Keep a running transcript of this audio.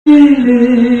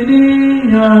in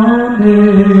your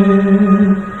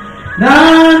name.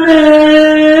 Thy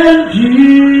name,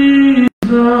 Jesus.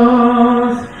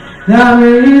 There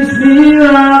is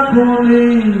miracle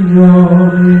in your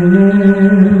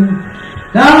name.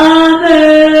 Thy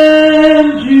name,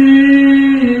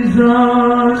 Jesus.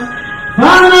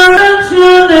 Father, let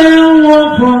your name work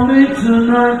for me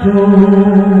tonight, oh.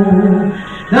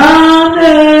 Thy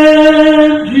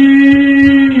name,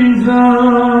 Jesus.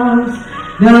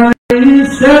 There is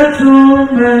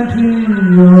settlement in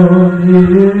your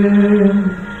name.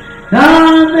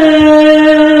 Thy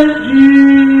name,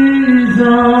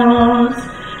 Jesus.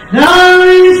 There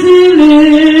is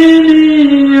healing in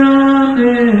your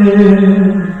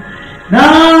name.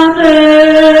 Thy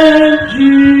name,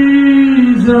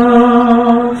 Jesus.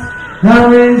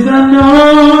 There is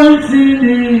anointing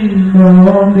in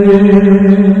your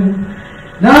name.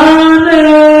 Thy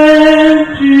name,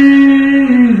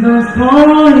 Jesus.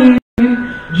 Call him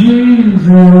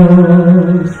Jesus.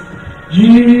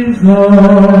 Jesus.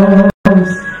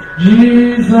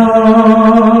 Jesus.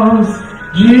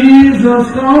 Jesus.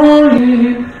 Call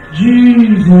him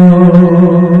Jesus.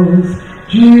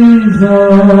 Jesus.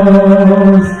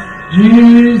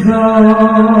 Jesus.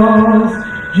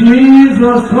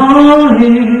 Jesus. Call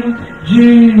him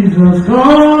Jesus.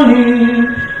 Call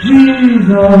him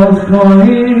Jesus. Call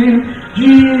him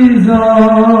Jesus.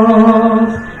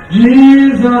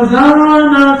 Jesus.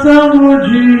 Anatamo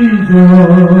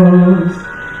Jesus.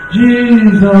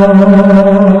 Jesus.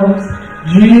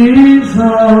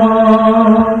 Jesus.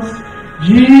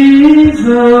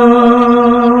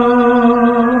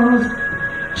 Jesus.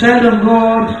 Child of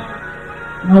God,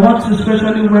 I want to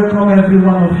especially welcome every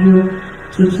one of you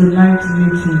to tonight's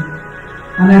meeting.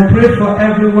 And I pray for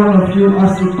every one of you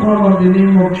as you call on the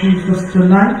name of Jesus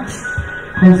tonight,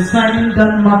 concerning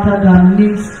that matter that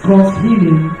needs God's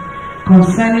healing,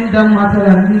 concerning that matter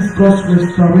that needs God's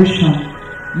restoration.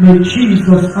 May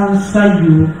Jesus answer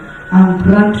you and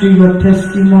grant you your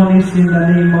testimonies in the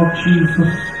name of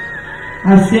Jesus.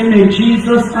 I say, may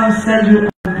Jesus answer you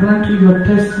and grant you your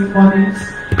testimonies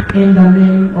in the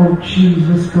name of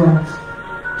Jesus Christ.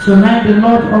 Tonight the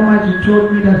Lord Almighty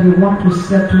told me that He wants to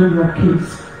settle your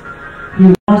case.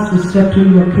 He wants to settle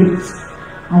your case.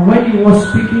 And when He was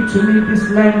speaking to me this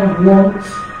line of words,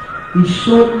 He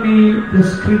showed me the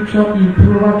scripture in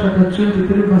Proverbs chapter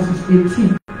 23 verses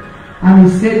 18. And He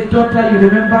said, daughter, you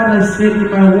remember I said in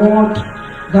my word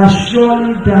that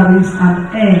surely there is an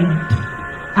end,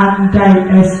 and thy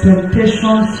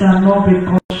expectations shall not be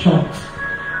cut short.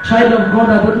 Child of God,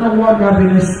 I don't know what you have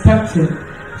been expecting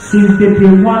since the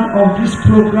day one of this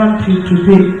program till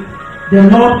today. The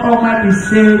Lord Almighty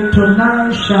said,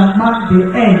 tonight shall mark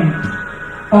the end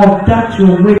of that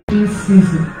your waiting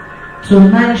season.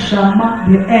 Tonight shall mark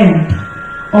the end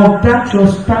of that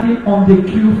you're standing on the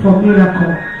queue for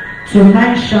miracle.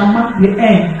 Tonight shall mark the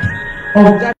end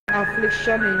of that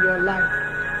affliction in your life.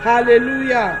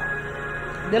 Hallelujah.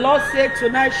 The Lord said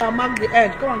tonight shall mark the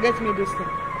end. Come on, get me this thing.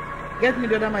 Get me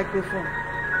the other microphone.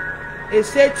 He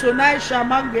said tonight shall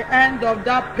mark the end of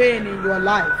that pain in your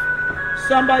life.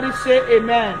 Somebody say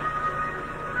amen.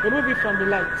 Remove it from the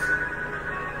lights.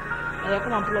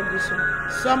 Come and plug this one.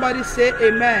 Somebody say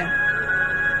amen.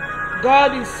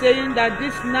 God is saying that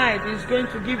this night is going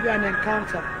to give you an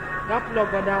encounter. That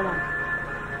plug or that one.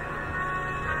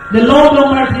 The Lord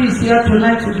Almighty is here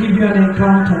tonight to give you an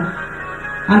encounter.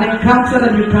 An encounter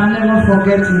that you can never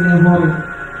forget in a hurry.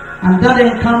 And that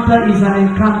encounter is an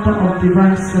encounter of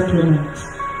divine settlement.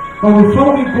 But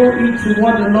before we go into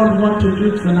what the Lord wants to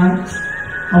do tonight,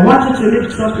 I want you to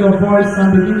lift up your voice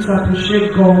and begin to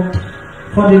appreciate God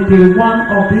for the day one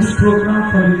of this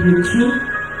program, for the day two,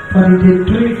 for the day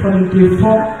three, for the day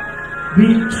four,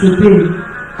 being today.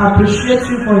 Appreciate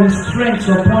Him for His strength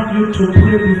upon you to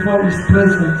pray before His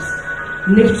presence.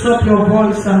 Lift up your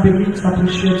voice and begin to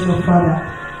appreciate your Father.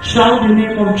 Shout the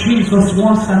name of Jesus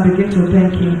once and begin to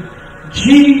thank Him.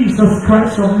 Jesus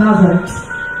Christ of Nazareth.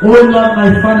 Oh Lord,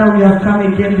 my Father, we have come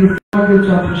again before you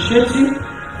to appreciate You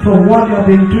for what You have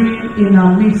been doing in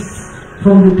our midst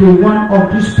from the day one of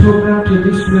this program to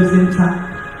this present time.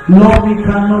 Lord, we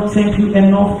cannot thank You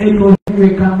enough. Elohim, we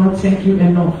cannot thank You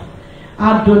enough.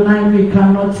 Adonai, we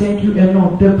cannot thank You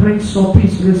enough. The Prince of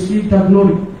Peace, receive the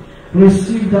glory,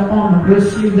 receive the honor,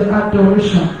 receive the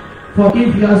adoration. For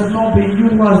if it has not been You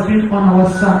who has been on our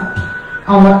side,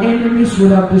 our enemies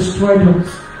would have destroyed us.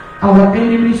 Our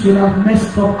enemies would have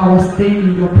messed up our stay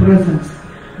in Your presence.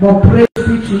 But praise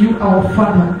be to You, our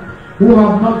Father, who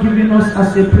have not given us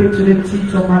as a prey to the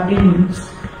teeth of our enemies.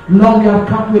 Lord, we have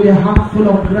come with a heart full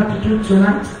of gratitude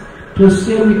tonight to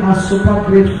say we are super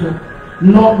grateful.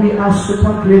 Lord, we are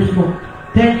super grateful.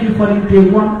 Thank you for the day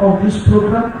 1 of this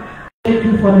program. Thank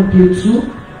you for the day 2.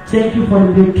 Thank you for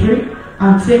the day 3.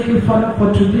 And thank you, Father,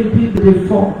 for today being the day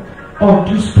 4 of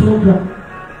this program.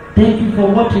 Thank you for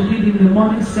what you did in the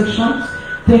morning sections.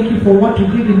 Thank you for what you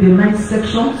did in the night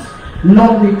sections.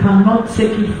 Lord, we cannot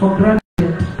take it for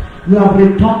granted. We have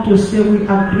returned to say we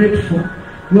are grateful.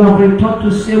 We have returned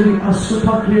to say we are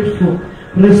super grateful.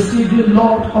 Receive you,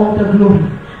 Lord, all the glory.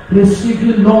 Receive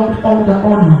you, Lord, all the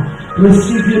honor.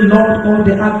 Receive you, Lord, all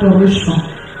the adoration.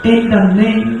 In the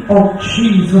name of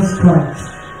Jesus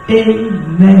Christ.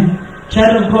 Amen.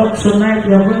 Child of God, tonight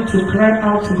we are going to cry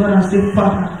out to God and say,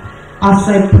 Father, as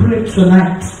I pray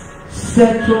tonight,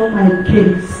 settle my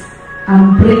case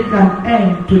and bring an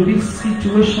end to this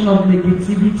situation of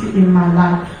negativity in my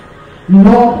life.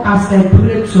 Lord, as I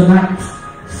pray tonight,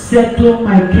 settle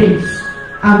my case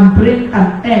and bring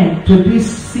an end to this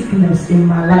sickness in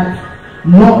my life.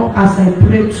 Lord, as I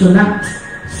pray tonight,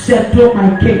 settle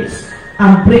my case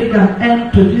and bring an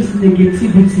end to this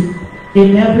negativity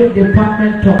in every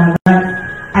department of my life.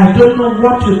 I don't know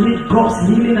what you need God's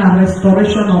healing and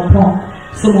restoration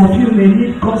upon. Some of you may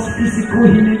need God's physical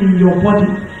healing in your body.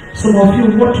 Some of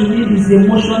you, what you need is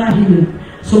emotional healing.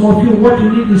 Some of you, what you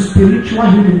need is spiritual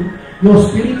healing. Your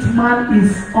spirit man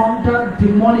is under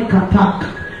demonic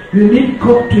attack. You need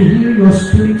God to heal your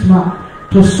spirit man.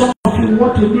 To some of you,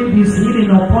 what you need is healing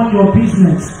upon your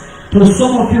business. To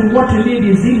some of you, what you need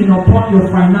is healing upon your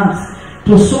finance.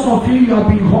 To some of you, you have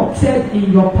been hurted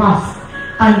in your past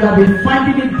and you have been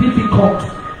finding it difficult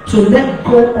to let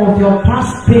go of your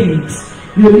past pains.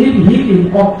 You need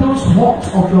healing of those hurts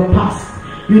of your past.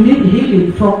 You need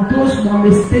healing from those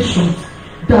molestations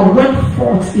that went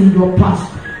forth in your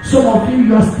past. Some of you,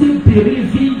 you are still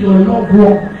bereaving your loved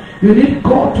one. You need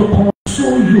God to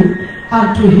console you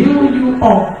and to heal you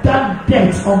of that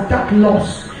death, of that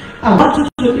loss. I want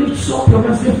you to lift up your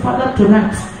voice and say, Father,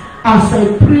 tonight, as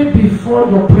I pray before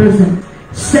your presence,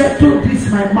 settle this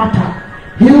my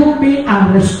matter. Heal me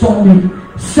and restore me.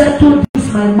 Settle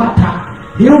this my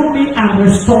matter. Heal me and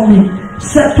restore me.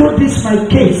 Settle this my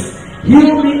case.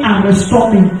 Heal me and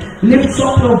restore me. Lift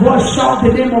up your voice, shout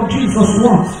the name of Jesus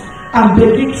once, and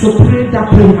begin to pray that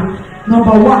prayer.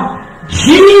 Number 1,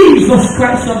 Jesus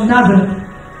Christ of Nazareth.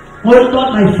 Oh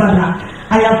Lord, my Father,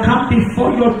 I have come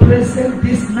before your presence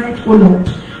this night, oh Lord,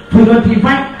 for your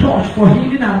divine touch for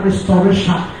healing and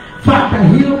restoration. Father,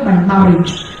 heal my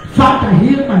marriage. Father,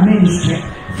 heal my ministry.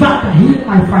 Father, heal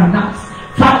my finance.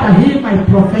 Father, heal my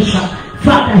profession.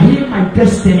 Father, heal my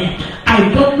destiny. I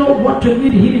don't know what you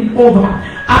need healing over.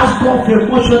 Ask God for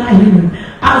emotional healing.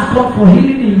 Ask God for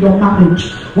healing in your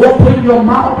marriage. Open your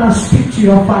mouth and speak to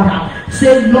your Father.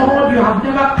 Say, Lord, you have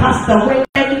never cast away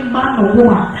any man or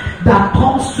woman that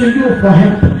comes to you for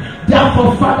help.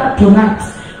 Therefore, Father,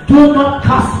 tonight, do not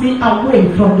cast me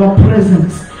away from your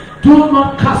presence. Do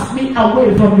not cast me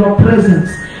away from your presence.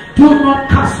 Do not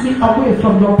cast me away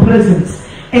from your presence.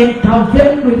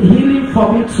 Intervene with healing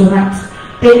for me tonight.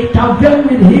 Intervene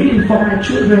with healing for my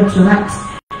children tonight.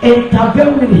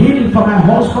 Intervene with healing for my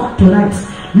husband tonight.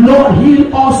 Lord,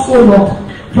 heal us, O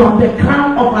Lord, from the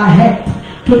crown of our head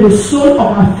to the sole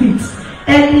of our feet.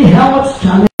 Any health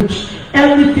challenge,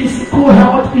 any physical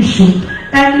health issue,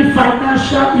 any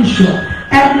financial issue,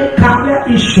 any career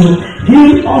issue,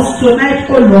 heal us tonight,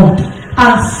 O Lord,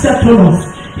 and settle us.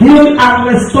 Heal and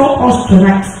restore us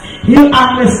tonight. Heal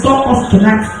and restore us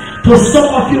tonight. To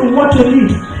some of you, what you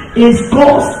need is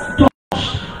God's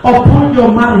touch upon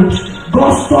your marriage.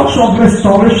 God's touch of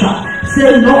restoration.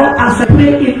 Say, Lord, as I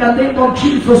pray in the name of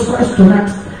Jesus Christ tonight,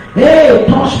 hey,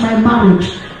 touch my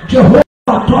marriage. Jehovah,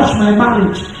 touch my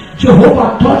marriage.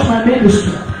 Jehovah, touch my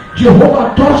ministry.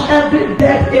 Jehovah, touch every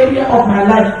dead area of my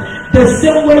life. The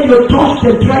same way you touch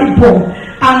the dry bone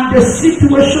and the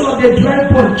situation of the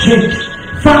dry bone changed.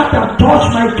 Father,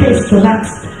 touch my case tonight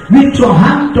with your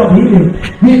hand of healing,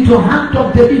 with your hand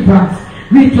of deliverance,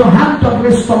 with your hand of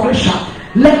restoration.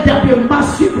 Let there be a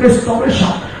massive restoration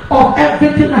of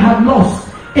everything I have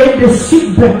lost in the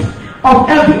sickbed, of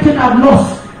everything I've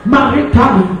lost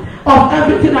maritally, of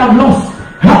everything I've lost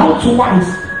health-wise.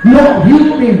 Lord,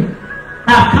 heal me.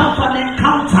 I come for an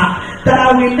encounter that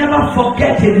I will never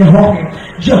forget in a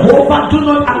hurry. Jehovah, do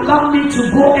not allow me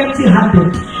to go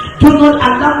empty-handed. Do not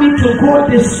allow me to go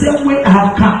the same way I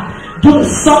have come. Do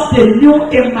something new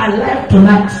in my life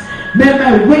tonight. May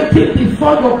my waiting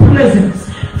before your presence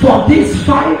for these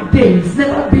 5 days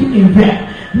never be in vain.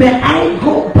 May I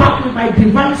go back with my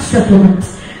divine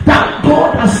settlements that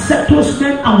God has settled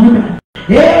men and women.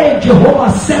 Hey,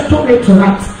 Jehovah, settle me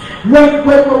tonight.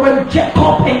 When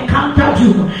Jacob encountered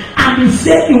you and And he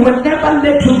said he will never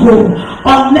let you go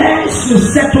unless you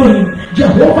settle him.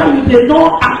 Jehovah, you did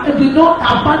not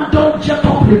abandon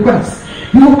Jacob's request.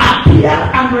 You appeared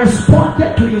and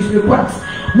responded to his request.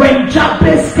 When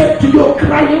Jabez came to you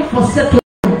crying for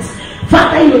settlement,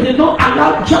 Father, you did not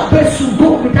allow Jabez to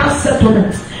go without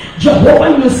settlement.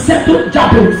 Jehovah, you settled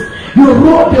Jabez. You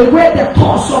rolled away the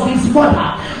curse of his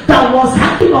mother that was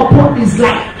hanging upon his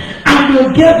life, and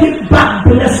you gave him back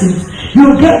blessings.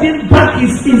 You gave him back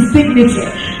his dignity.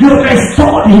 You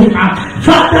restored him.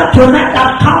 Father, tonight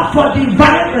I come for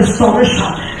divine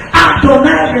restoration.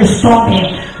 Adonai, restore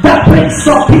me. The Prince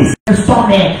of Peace, restore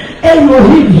me.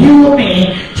 Elohim, heal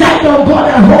me. Child of God,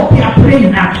 I hope you are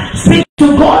praying. Speak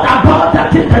to God about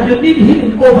the thing that you need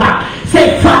healing over.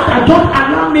 Say, Father, don't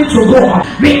allow me to go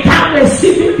without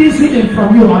receiving this healing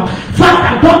from you.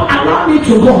 Father, don't allow me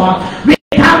to go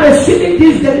without receiving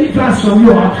this deliverance from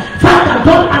you. Father,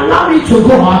 don't allow me to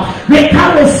go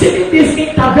without receiving this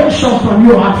intervention from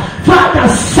you. Father,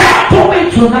 settle me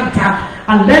tonight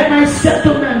and let my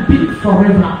settlement be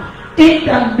forever. In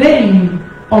the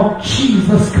name of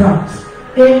Jesus Christ.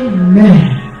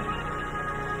 Amen.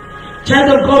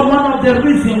 Child of God, one of the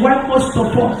reasons why most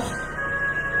of us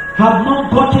have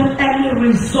not gotten any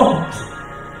result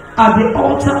at the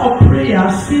altar of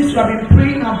prayer since we have been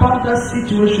praying about that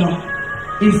situation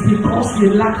is because we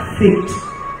lack faith.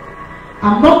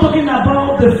 I'm not talking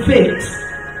about the faith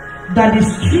that is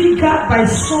triggered by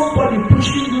somebody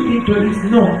pushing you into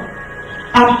it. No.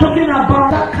 I'm talking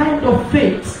about that kind of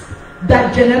faith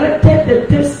that generated the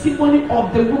testimony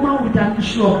of the woman with an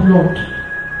issue of blood.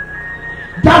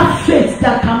 That faith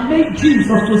that can make Jesus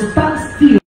to stand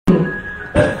still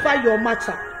over your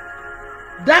matter.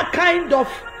 That kind of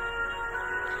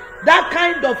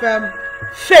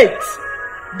faith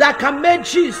that can make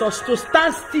Jesus to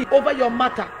stand still over your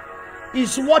matter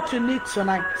is what you need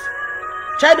tonight.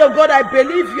 Child of God, I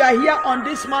believe you are here on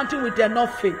this mountain with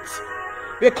enough faith.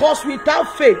 Because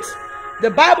without faith,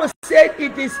 the Bible said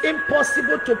it is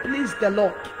impossible to please the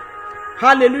Lord.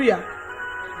 Hallelujah.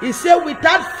 He said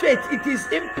without faith, it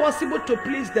is impossible to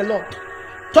please the Lord.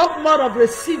 Talk more of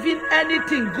receiving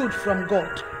anything good from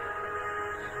God.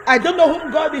 I don't know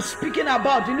whom God is speaking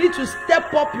about. You need to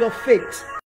step up your faith.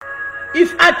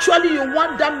 If actually you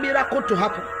want that miracle to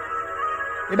happen.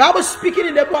 The Bible is speaking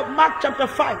in the book of Mark chapter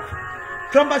 5,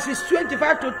 from verses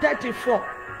 25 to 34.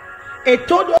 It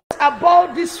told us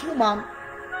about this woman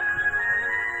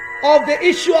of the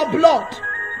issue of blood.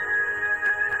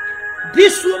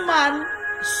 This woman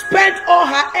spent all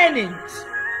her earnings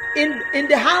in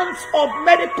the hands of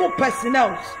medical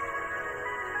personnel.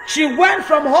 She went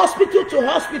from hospital to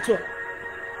hospital,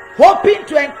 hoping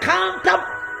to encounter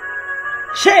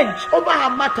change over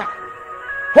her matter,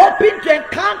 hoping to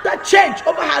encounter change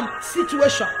over her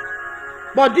situation.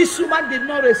 But this woman did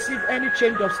not receive any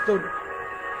change of story.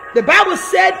 The Bible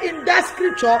said in that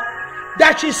scripture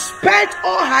that she spent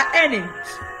all her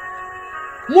earnings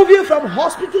moving from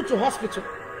hospital to hospital.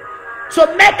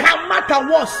 To make her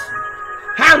matter worse,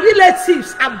 her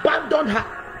relatives abandoned her.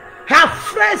 Her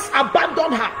friends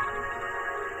abandoned her.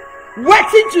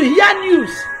 Waiting to hear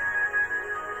news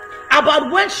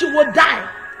about when she would die.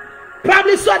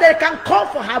 Probably so they can come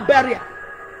for her burial.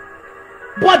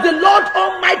 But the Lord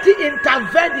Almighty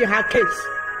intervened in her case.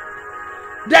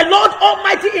 The Lord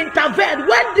Almighty intervened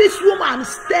when this woman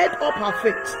stirred up her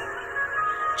faith.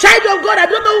 Child of God, I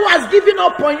don't know who has given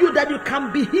up on you that you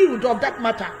can be healed of that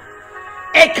matter.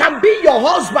 It can be your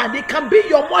husband, it can be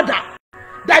your mother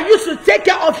that used to take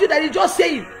care of you, that is just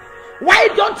saying, why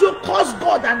don't you curse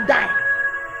God and die?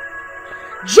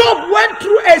 Job went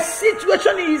through a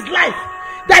situation in his life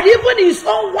that even his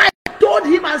own wife told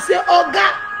him and said, oh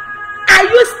God, are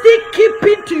you still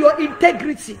keeping to your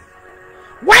integrity?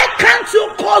 Why can't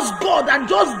you curse God and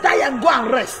just die and go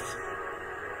and rest?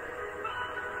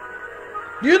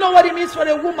 Do you know what it means for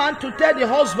a woman to tell the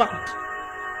husband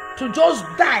to just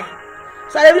die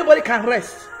so that everybody can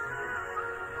rest?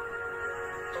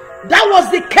 That was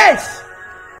the case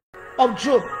of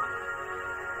Job.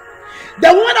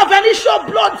 The woman of an issue of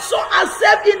blood saw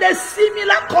herself in a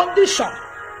similar condition.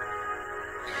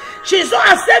 She saw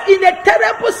herself in a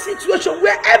terrible situation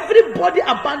where everybody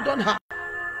abandoned her.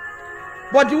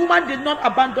 But the woman did not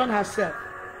abandon herself.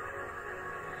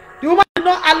 The woman did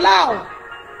not allow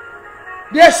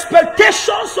the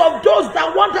expectations of those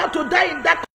that want her to die in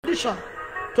that condition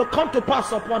to come to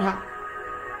pass upon her.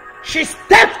 She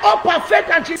stepped up her faith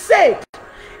and she said,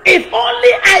 if only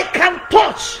I can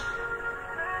touch,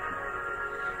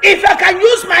 if I can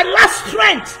use my last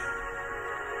strength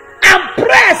and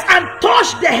press and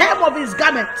touch the hem of his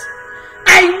garment,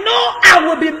 I know I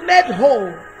will be made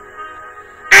whole.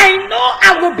 I know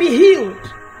I will be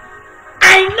healed.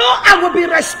 I know I will be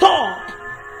restored.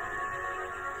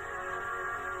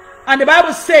 And the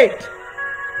Bible said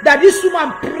that this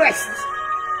woman pressed.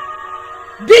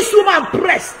 This woman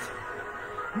pressed.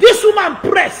 This woman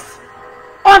pressed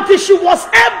until she was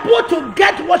able to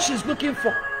get what she's looking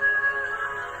for.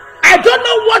 I don't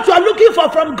know what you are looking for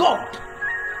from God.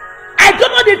 I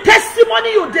don't know the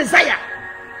testimony you desire.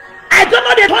 I don't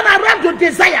know the turnaround you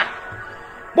desire.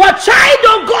 But child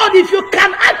of God, if you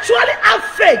can actually have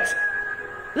faith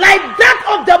like that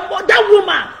of that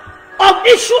woman of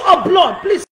issue of blood,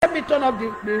 please let me turn off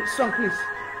the song, please.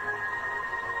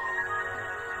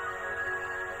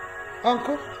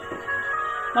 Uncle,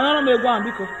 Manana may go and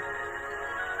because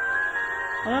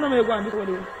Manana may go and because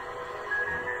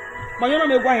Manana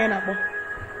may go and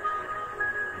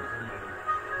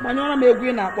Manana may go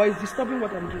and is disturbing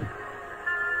what I'm doing.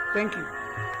 Thank you.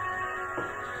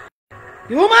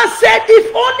 The woman said,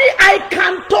 if only I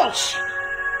can touch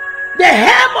the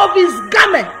hem of his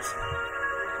garment,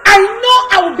 I know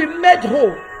I will be made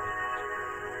whole.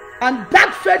 And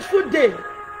that fateful day,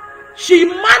 she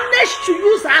managed to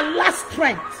use her last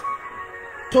strength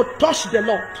to touch the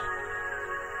Lord.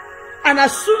 And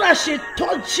as soon as she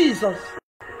touched Jesus,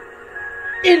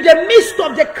 in the midst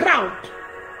of the crowd,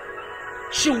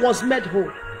 she was made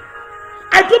whole.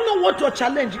 I don't know what your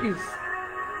challenge is.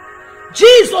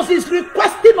 Jesus is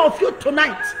requesting of you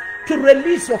tonight to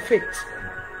release your faith.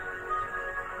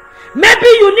 Maybe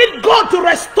you need God to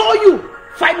restore you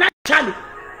financially.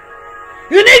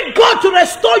 You need God to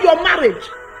restore your marriage.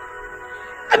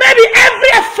 And maybe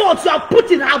every effort you have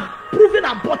put in have proven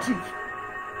abortive.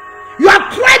 You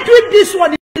have tried doing this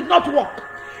one, it did not work.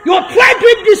 You have tried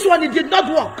doing this one, it did not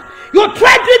work. You have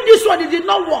tried doing this one, it did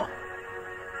not work.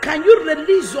 Can you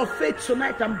release your faith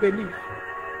tonight and believe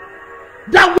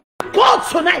that with God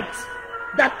tonight,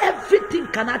 that everything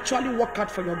can actually work out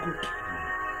for your good?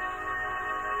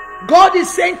 God is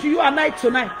saying to you and I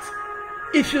tonight,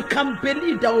 if you can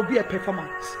believe, there will be a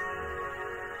performance.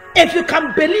 If you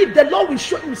can believe, the Lord will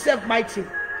show himself mighty.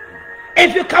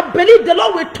 If you can believe, the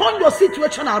Lord will turn your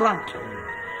situation around.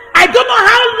 I don't know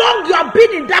how long you have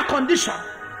been in that condition.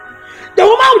 The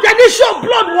woman with the issue of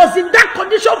blood was in that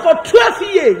condition for 12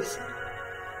 years.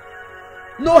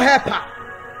 No helper,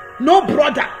 no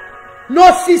brother,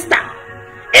 no sister.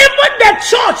 Even the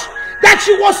church that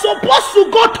she was supposed to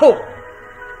go to,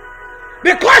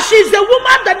 because she's a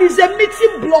woman that is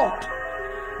emitting blood,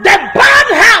 they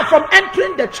banned her from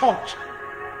entering the church.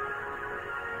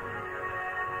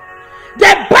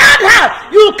 They banned her.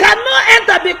 You cannot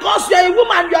enter because you are a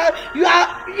woman. You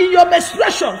are in your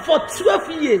menstruation for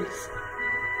 12 years.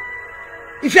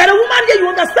 If you are a woman here, you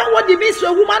understand what it means for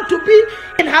a woman to be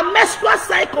in her menstrual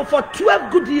cycle for 12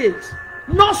 good years,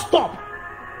 non-stop.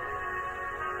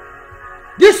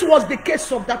 This was the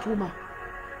case of that woman.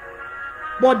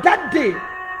 But that day,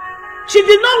 she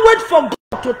did not wait for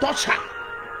God to touch her.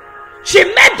 She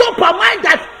made up her mind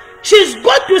that she's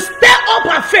going to stir up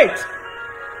her faith.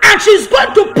 And she's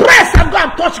going to press and go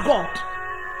and touch God.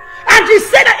 And she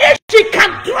said that if she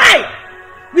can try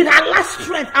with her last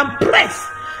strength and press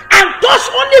and touch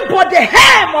only but the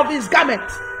hem of his garment,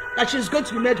 that she's going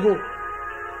to be made whole.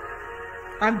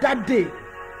 And that day,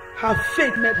 her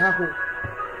faith made her whole.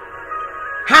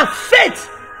 Her faith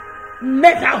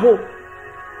made her whole.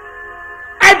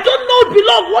 I don't know,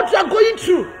 beloved, what you are going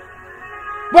through,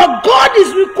 but God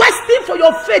is requesting for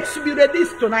your faith to be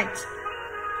released tonight.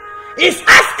 He's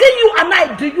asking you and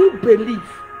I, do you believe?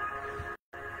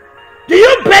 Do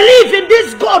you believe in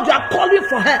this God you are calling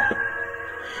for help?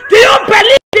 Do you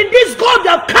believe in this God you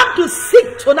have come to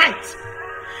seek tonight?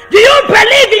 Do you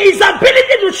believe in his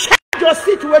ability to change your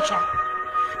situation?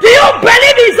 Do you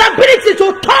believe in his ability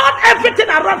to turn everything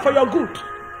around for your good?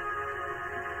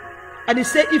 And he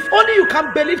said, if only you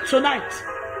can believe tonight,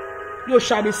 you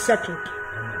shall be settled.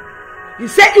 He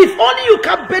said, if only you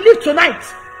can believe tonight,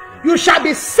 you shall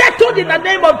be settled in the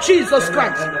name of Jesus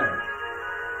Christ.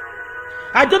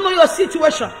 I don't know your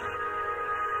situation,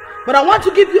 but I want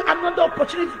to give you another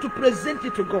opportunity to present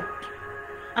it to God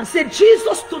and say,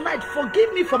 Jesus, tonight,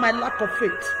 forgive me for my lack of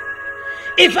faith.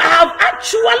 If I have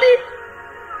actually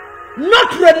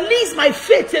not released my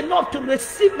faith enough to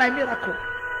receive my miracle,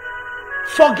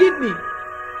 forgive me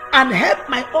and help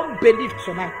my own belief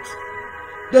tonight.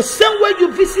 The same way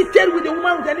you visited with the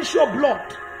woman with an issue of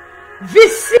blood,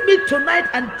 visit me tonight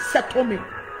and settle me.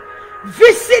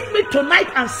 Visit me tonight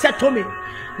and settle me.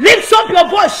 Lift up your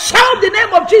voice, shout the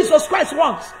name of Jesus Christ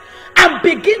once, and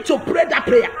begin to pray that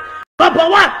prayer. Number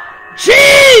one,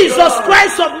 Jesus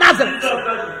Christ of Nazareth.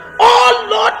 Oh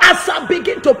Lord, as I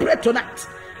begin to pray tonight,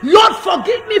 Lord,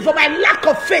 forgive me for my lack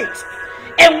of faith.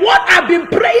 and what I've been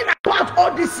praying about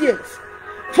all these years.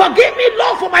 Forgive me,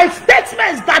 Lord, for my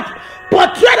statements that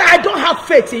portray that I don't have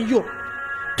faith in you.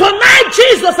 Tonight,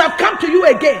 Jesus, I've come to you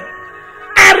again.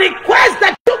 I request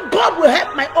that you, God, will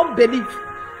help my unbelief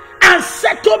and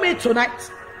settle me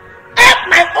tonight. Help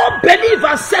my unbelief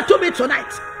and settle me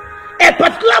tonight. A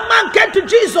particular man came to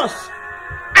Jesus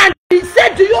and he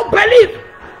said, do you believe?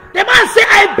 The man said,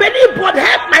 I believe, but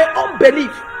help my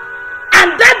unbelief.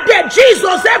 And that day,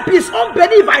 Jesus helped his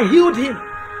unbelief and healed him.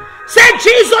 Said,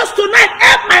 Jesus, tonight,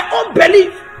 help my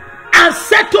unbelief and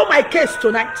settle my case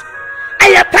tonight. I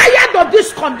am tired of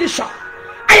this condition.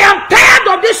 I am tired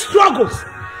of these struggles.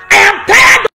 I am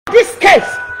tired of this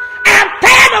case. I am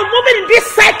tired of moving in this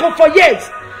cycle for years.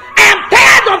 I am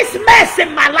tired of this mess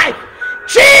in my life.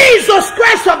 Jesus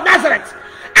Christ of Nazareth,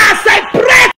 as I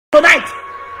pray tonight,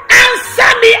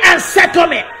 answer me and settle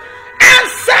me.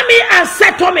 Answer me and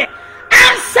settle me.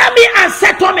 Answer me and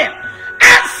settle me.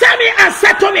 Answer me and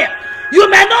settle me. You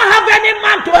may not have any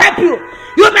man to help you.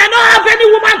 You may not have any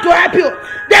woman to help you.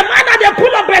 The man at the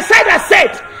pool of Bethesda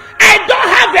said, I don't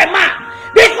have a man,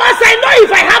 because I know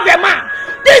if I have a man,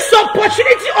 this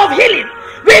opportunity of healing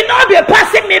will not be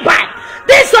passing me by.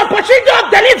 This opportunity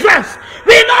of deliverance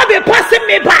will not be passing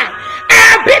me by. I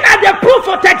have been at the pool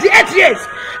for 38 years,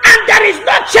 and there is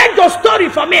no change of story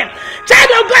for me.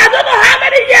 Child of God, I don't know how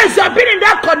many years you have been in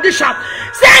that condition.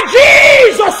 Say,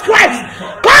 Jesus Christ,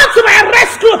 come to my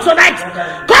rescue tonight.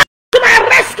 Come to my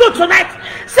rescue tonight.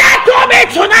 Say to me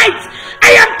tonight,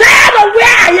 I am tired of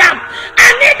where I am. I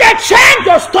need a change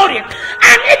of story.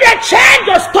 I need a change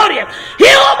of story.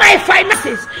 Heal my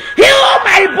finances. Heal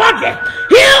my body.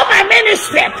 Heal my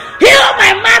ministry. Heal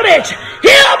my marriage.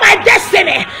 Heal my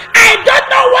destiny. I don't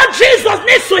know what Jesus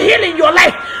needs to heal in your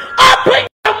life. Open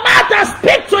your mouth and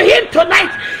speak to him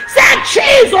tonight. Say,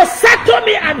 Jesus, settle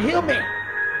me and heal me.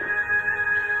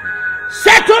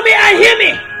 Settle me and heal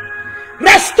me.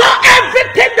 Restore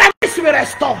everything that needs to be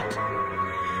restored.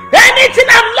 Anything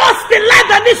I've lost in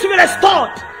life that needs to be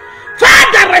restored,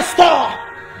 Father, restore.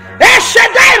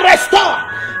 Eshadai, restore.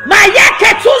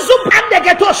 Mayaketuzu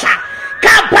pandegetosha.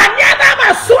 Kabanyana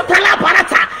masuta la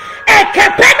barata.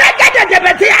 Ekepene gede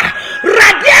debetia.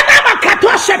 Radiana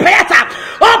makatosha peyata.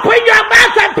 Open your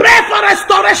mouth and pray for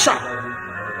restoration.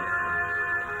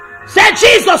 Say,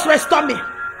 Jesus, restore me.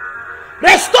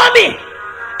 Restore me.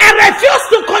 I refuse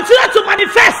to continue to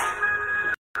manifest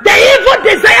the evil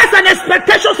desires and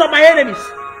expectations of my enemies.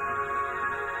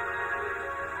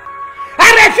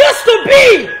 I refuse to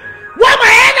be what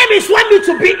my enemies want me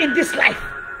to be in this life.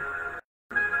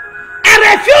 I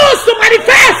refuse to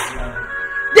manifest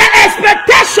the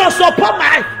expectations upon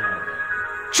my life.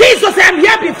 Jesus, I am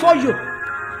here before you.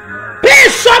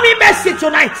 Please show me mercy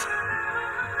tonight.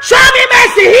 Show me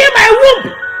mercy. Heal my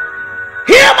womb.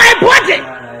 Heal my body.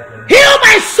 Heal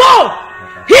my soul.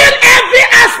 Heal every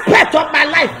aspect of my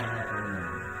life.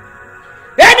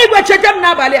 Anyway, chechem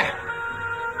nabalia.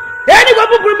 Anyway,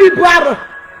 bubri buaro.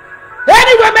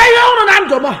 Anyway, may you own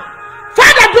andoma.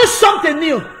 Father, do something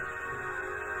new.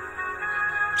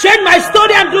 Change my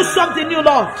story and do something new,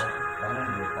 Lord.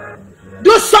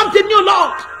 Do something new,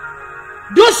 Lord.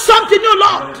 Do something new,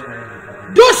 Lord.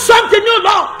 Do something new,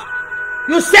 Lord.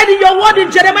 You said in your word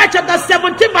in Jeremiah chapter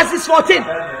 17 verses 14.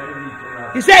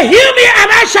 He said, heal me and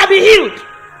I shall be healed.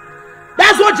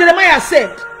 That's what Jeremiah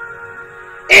said.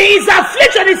 In his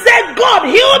affliction, he said, God,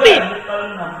 heal me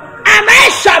and I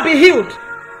shall be healed.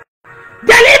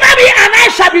 Deliver me and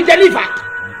I shall be delivered.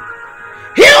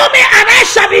 Heal me and I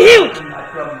shall be healed.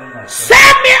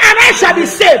 Save me and I shall be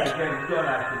saved.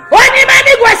 Only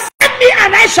many will save me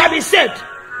and I shall be saved.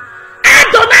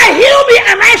 Adonai, heal me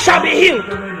and I shall be healed.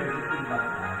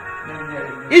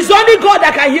 It's only God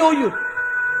that can heal you.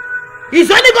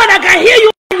 It's only God that can heal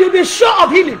you and you'll be sure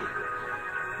of healing.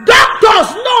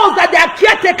 Doctors know that they are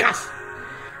caretakers.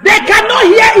 They cannot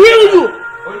heal you.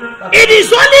 It is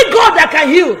only God that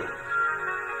can heal.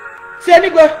 Say,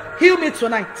 anyway, heal me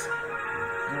tonight.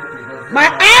 My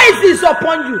eyes is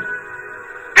upon you.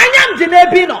 I am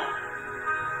Dinebino.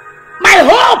 My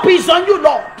hope is on you,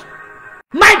 Lord.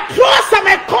 My trust and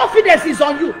my confidence is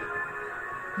on you.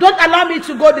 Don't allow me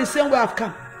to go the same way I've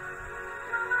come.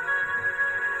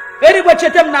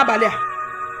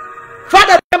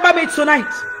 Father, remember me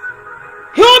tonight.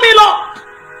 Heal me, Lord,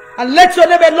 and let your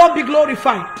name alone be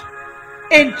glorified.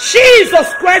 In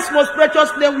Jesus Christ's most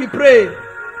precious name we pray.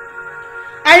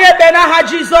 Ayebenaha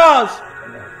Jesus.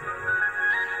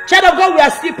 Child of God, we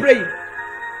are still praying.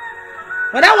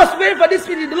 When I was praying for this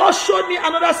meeting, the Lord showed me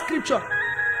another scripture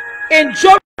in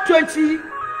Job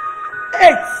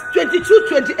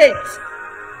 22:28.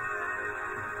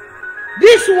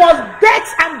 This was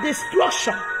death and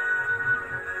destruction.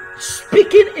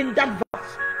 speaking in that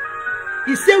verse.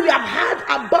 He said, we have heard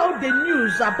about the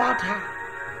news about her.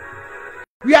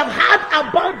 We have heard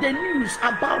about the news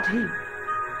about him.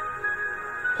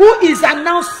 Who is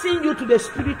announcing you to the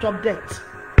spirit of death?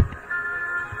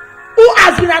 Who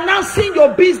has been announcing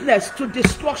your business to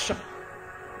destruction?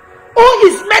 Who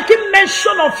is making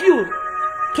mention of you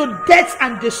to death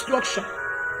and destruction?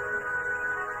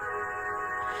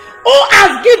 Who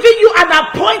has given you an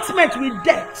appointment with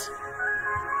death?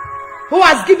 Who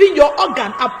has given your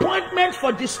organ appointment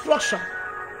for destruction?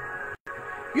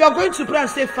 You are going to pray and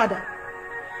say, Father,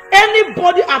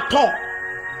 anybody at all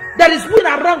that is moving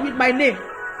around with my name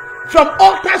from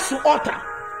altar to altar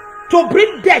to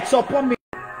bring death upon me,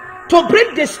 to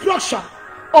bring destruction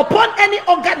upon any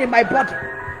organ in my body,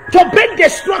 to bring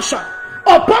destruction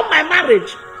upon my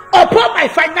marriage, upon my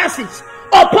finances,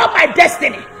 upon my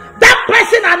destiny, that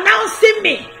person announcing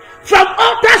me from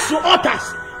altars to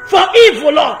altars for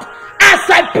evil, Lord, as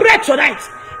I pray tonight,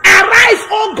 arise,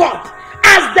 oh God,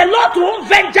 as the Lord to whom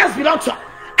vengeance belongs to,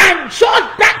 and judge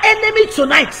that enemy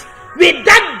tonight with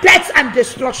that death and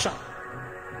destruction.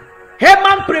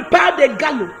 Haman prepared the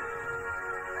gallows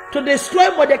to destroy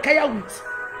Mordecai with,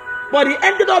 but he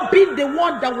ended up being the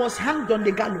one that was hanged on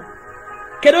the gallows.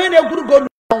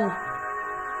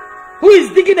 Who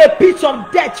is digging a pit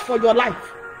of death for your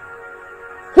life?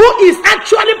 Who is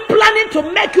actually planning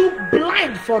to make you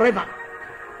blind forever?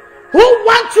 Who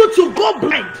wants you to go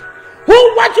blind? Who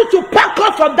wants you to pack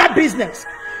up from that business?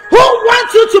 Who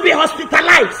wants you to be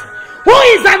hospitalized? Who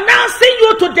is announcing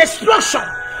you to destruction?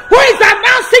 Who is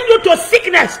announcing you to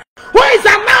sickness? Who is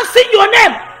announcing your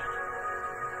name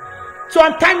to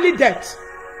untimely death,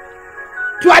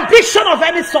 to addiction of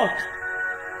any sort?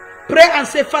 Pray and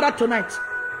say, Father, tonight,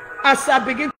 as I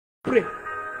begin to pray,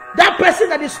 that person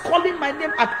that is calling my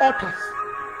name at altars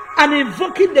and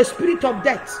invoking the spirit of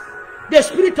death, the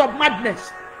spirit of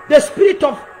madness, the spirit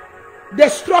of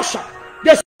destruction,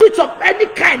 the spirit of any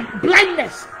kind,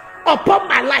 blindness upon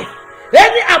my life,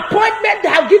 any appointment they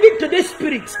have given to this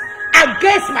spirit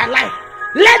against my life,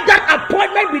 let that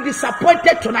appointment be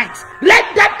disappointed tonight. Let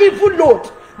that evil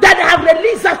load that they have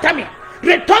released after me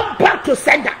return back to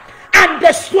sender and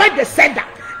destroy the sender.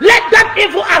 Let that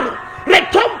evil arrow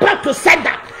return back to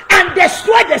sender and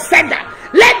destroy the sender.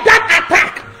 Let that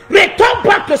attack return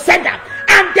back to sender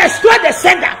and destroy the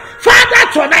sender. Father,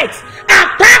 tonight,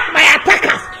 attack my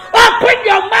attackers. Open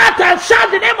your mouth and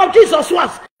shout the name of Jesus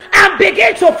once and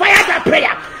begin to fire that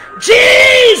prayer.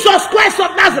 Jesus Christ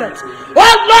of Nazareth,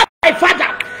 oh Lord, my Father,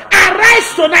 arise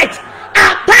tonight.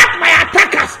 Attack my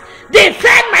attackers.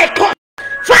 Defend my cause.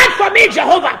 Fight for me,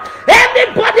 Jehovah.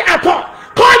 Anybody at all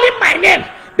calling my name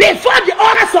before the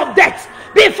altars of death,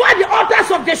 before the altars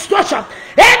of destruction,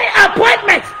 any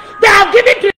appointment they have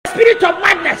given to the spirit of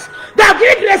madness, they have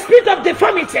given to the spirit of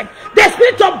deformity, the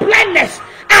spirit of blindness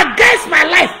against my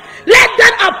life, let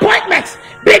that appointment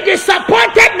be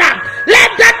disappointed now. Let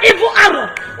that evil arrow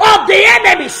of the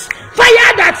enemies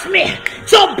fired at me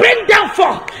to bring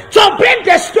downfall, to bring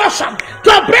destruction,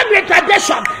 to bring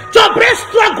retardation, to bring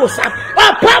struggles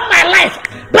upon my life,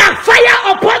 backfire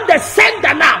upon the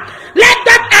sender now. Let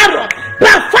that arrow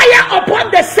backfire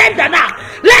upon the sender now.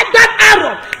 Let that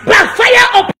arrow backfire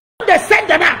upon the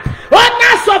sender now.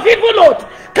 Owners of evil Lord,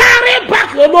 carry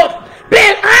back your Lord. Be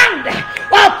hanged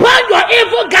upon your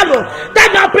evil gallows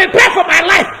that are prepared for my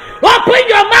life. Open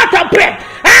your mouth and pray.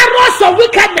 Arrows of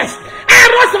wickedness,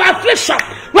 arrows of affliction,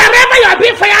 wherever you are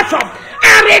being fired from,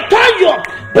 I return you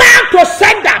back to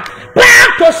sender,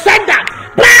 back to sender,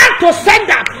 back to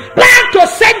sender, back to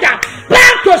sender,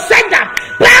 back to sender,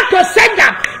 back to sender,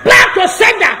 back to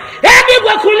sender.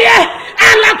 Anywhere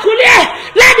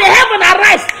let the heaven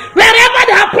arise. Wherever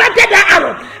they have planted the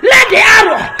arrow, let the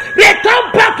arrow return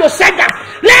back to sender.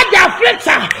 Let the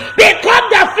afflictor become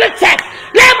the afflicted.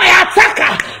 Let my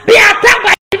attacker be attacked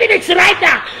by divinity right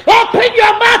now. Open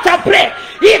your mouth and pray.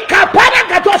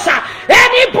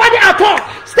 Anybody at all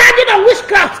standing on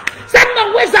witchcraft, standing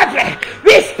on wizardry,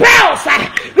 with spells,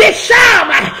 with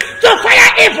charm, to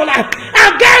fire evil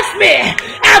against me,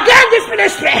 against this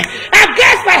ministry,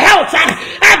 against my health,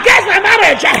 against my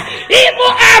marriage,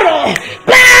 evil arrow,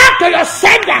 back to your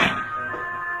sender.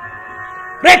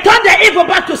 Return the evil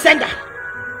back to sender.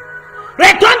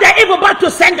 Return the evil back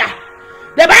to sender.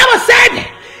 The Bible said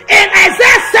in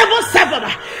Isaiah 7:7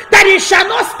 that it shall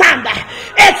not stand,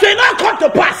 it will not come to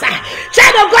pass.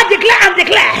 Child of God, declare and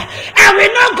declare, I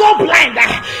will not go blind.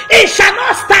 It shall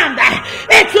not stand,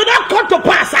 it will not come to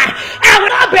pass. I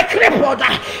will not be crippled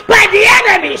by the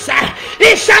enemies.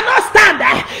 It shall not stand,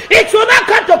 it will not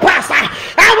come to pass.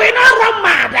 I will not run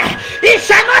mad. It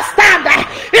shall not stand,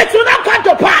 it will not come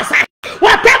to pass.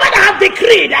 Whatever I have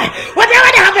decreed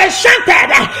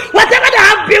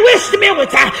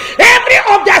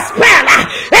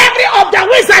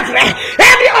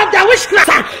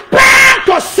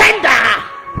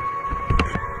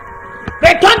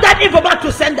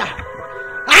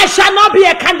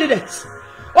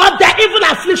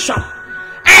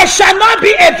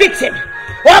be a victim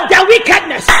of their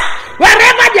wickedness.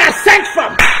 Wherever they are sent from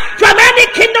any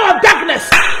kingdom of darkness,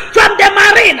 from the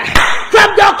marine, from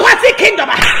the occultic kingdom,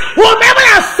 whomever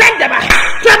has sent them,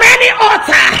 from any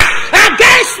altar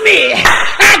against me,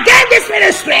 against this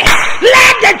ministry,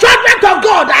 let the judgment of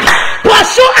God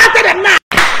pursue after them now.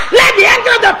 Let the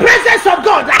angel of the presence of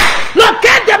God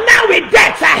locate them now with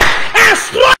death and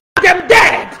strike them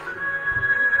dead.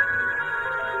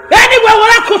 Anywhere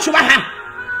where I could,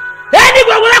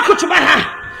 anywhere where I could,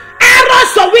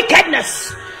 arrows of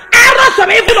wickedness, arrows of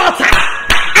evil altar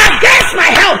against my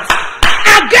health,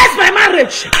 against my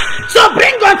marriage, so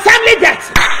bring untimely death,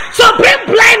 so bring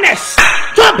blindness,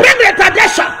 to bring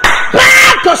retardation,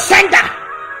 back to sender.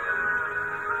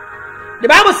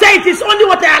 The Bible says it is only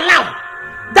what I allow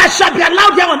that shall be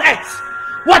allowed here on earth.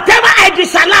 Whatever I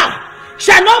disallow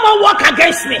shall no more work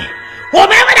against me.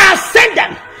 Whomever that has sent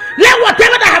them, let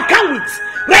whatever they have come with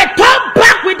return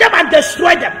back with them and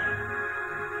destroy them.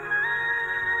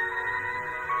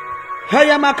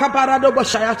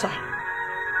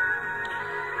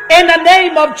 In the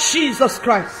name of Jesus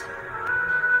Christ.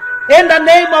 In the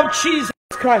name of Jesus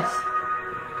Christ.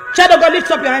 Child of God,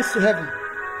 lift up your hands to heaven.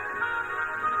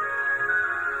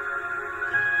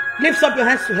 Lift up your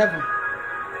hands to heaven.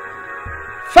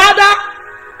 Father,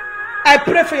 I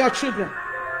pray for your children.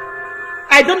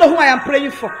 I don't know who I am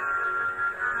praying for.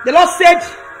 The Lord said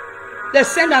they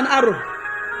send an arrow.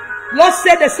 The Lord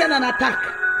said they send an attack.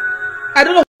 I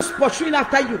don't know who's pursuing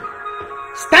after you.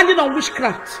 Standing on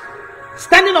witchcraft,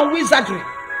 standing on wizardry,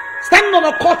 standing on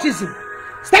occultism,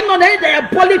 standing on any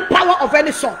diabolic power of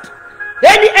any sort.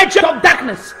 Any agent of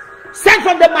darkness sent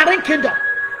from the marine kingdom,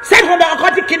 sent from the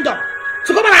occultic kingdom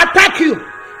to come and attack you,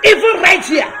 even right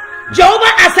here.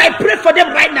 Jehovah, as I pray for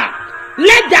them right now,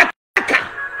 let the attacker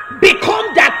become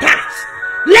the attacked.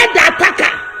 Let the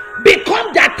attacker become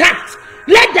the attacked.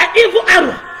 Let the evil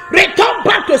arrow return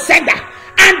back to sender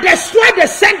and destroy the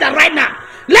sender right now.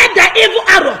 Let the evil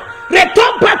arrow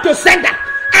return back to sender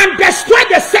and destroy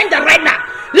the sender right now.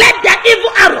 Let the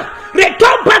evil arrow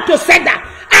return back to sender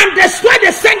and destroy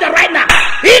the sender right now.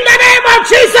 In the name of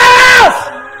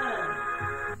Jesus.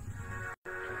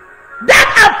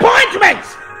 That appointment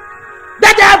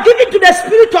that they have given to the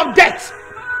spirit of death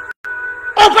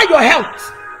over your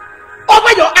health,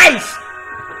 over your eyes,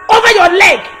 over your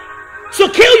leg, to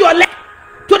kill your leg,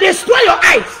 to destroy your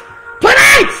eyes,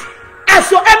 tonight, as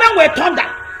your amen will thunder,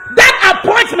 that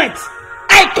appointment,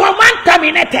 I command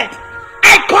terminated.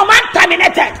 I command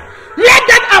terminated. Let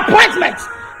that appointment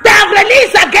that have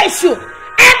released against you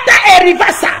enter a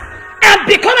reversal and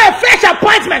become a fresh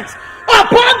appointment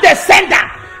upon the sender.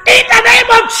 In the name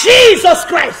of Jesus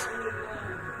Christ.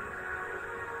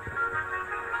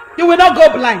 You will not go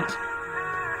blind.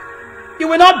 You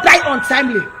will not die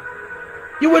untimely.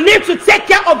 You will live to take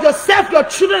care of yourself, your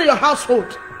children, and your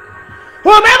household.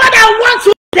 Whomever that wants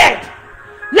you dead,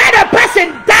 let a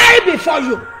person die before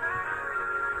you.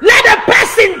 Let a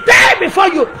person die before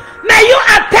you. May you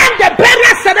attend the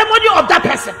burial ceremony of that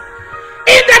person.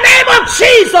 In the name of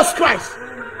Jesus Christ.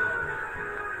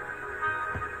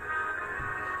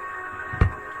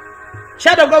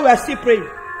 Child of God, we are still praying.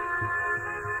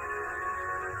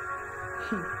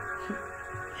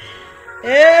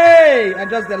 Hey, I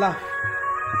just the laugh.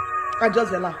 I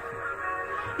just the laugh.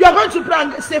 You are going to pray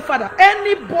and say, Father,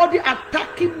 anybody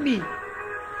attacking me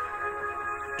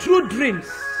through dreams,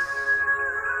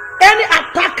 any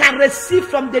attack I receive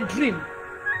from the dream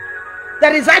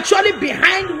that is actually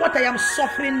behind what I am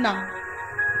suffering now.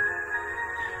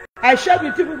 I shared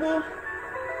with you people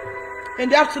in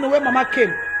the afternoon when Mama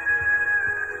came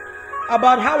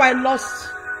about how I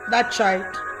lost that child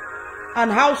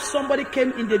and how somebody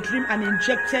came in the dream and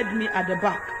injected me at the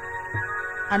back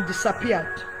and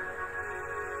disappeared.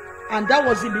 And that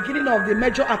was the beginning of the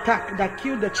major attack that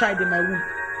killed the child in my womb.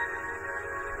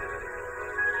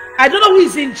 I don't know who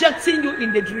is injecting you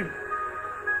in the dream.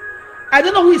 I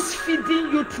don't know who is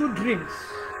feeding you through dreams.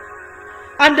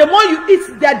 And the more you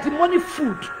eat their demonic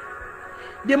food,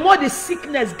 the more the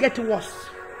sickness gets worse.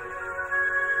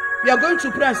 We are going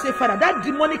to pray and say, Father, that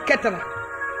demonic caterer,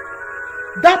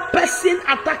 that person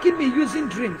attacking me using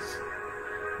dreams,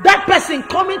 that person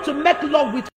coming to make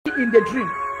love with me in the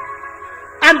dream,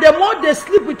 and the more they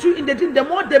sleep with you in the dream, the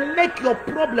more they make your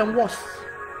problem worse.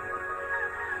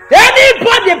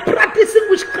 Anybody practicing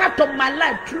witchcraft of my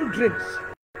life through dreams,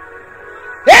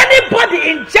 anybody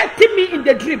injecting me in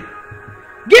the dream,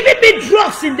 giving me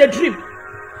drugs in the dream,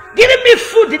 giving me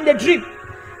food in the dream,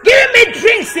 giving me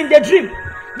drinks in the dream,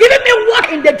 giving me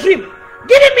water in the dream,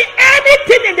 giving me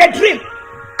anything in the dream,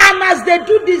 and as they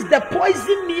do this, they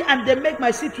poison me and they make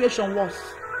my situation worse.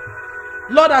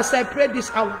 Lord, as I pray this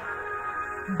hour,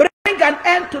 bring an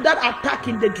end to that attack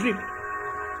in the dream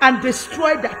and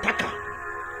destroy the attacker.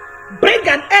 Bring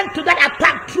an end to that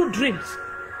attack through dreams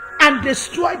and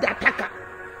destroy the attacker.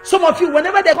 Some of you,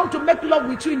 whenever they come to make love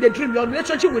with you in the dream, your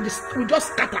relationship will just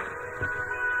scatter.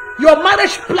 Your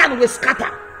marriage plan will scatter.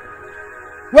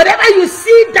 Whenever you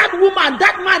see that woman,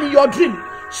 that man in your dream,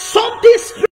 something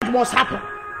strange must happen.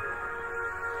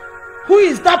 Who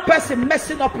is that person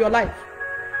messing up your life?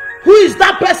 Who is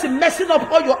that person messing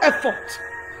up all your effort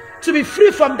to be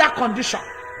free from that condition?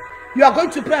 You are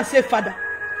going to pray and say, Father,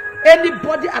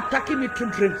 anybody attacking me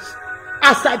through dreams,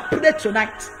 as I pray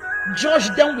tonight, judge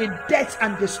them with death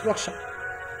and destruction.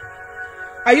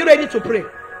 Are you ready to pray?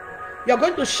 You are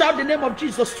going to shout the name of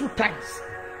Jesus 2 times,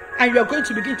 and you are going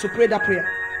to begin to pray that prayer.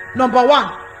 Number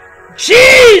 1,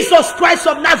 Jesus Christ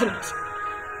of Nazareth.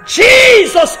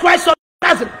 Jesus Christ of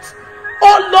Nazareth.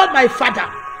 Oh Lord, my Father,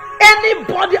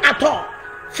 anybody at all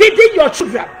feeding your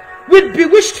children with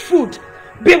bewitched food,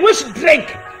 bewitched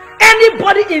drink,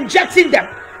 anybody injecting them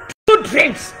through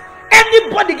drinks,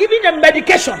 anybody giving them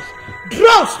medications,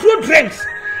 drugs through drinks,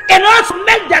 in order to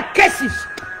make their cases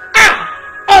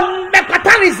on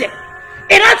mechatalism,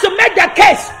 in order to make their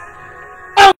case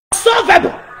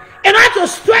unsolvable, in order to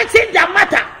strengthen their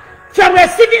matter from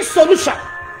receiving solution.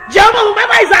 Jehovah,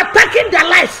 whoever is attacking their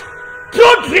lives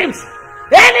through dreams,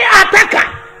 any attacker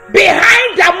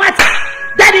behind their matter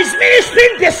that is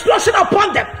ministering destruction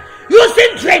upon them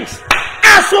using dreams,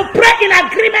 as we pray in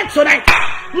agreement tonight,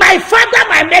 my Father,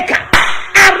 my Maker,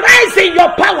 arise in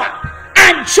your power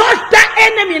and judge that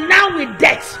enemy now with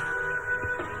death.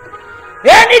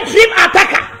 Any dream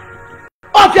attacker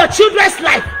of your children's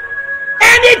life,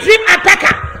 any dream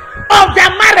attacker of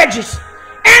their marriages,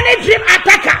 any dream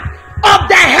attacker of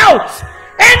their health,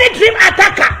 any dream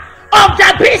attacker of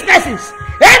their businesses,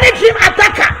 any dream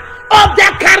attacker of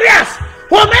their careers,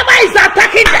 whomever is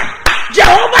attacking them,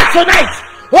 Jehovah, tonight,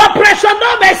 Operation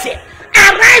No Mercy,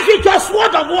 arise with your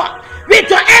sword of war, with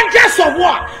your angels of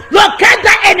war, locate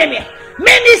the enemy,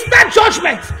 minister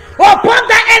judgment upon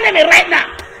the enemy right now.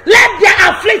 Let their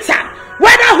affliction,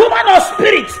 whether human or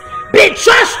spirit, be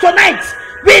judged tonight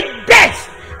with death.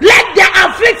 Let their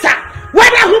affliction,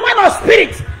 whether human or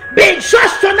spirit, be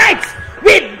judged tonight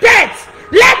with death.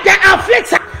 Let their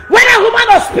affliction, whether human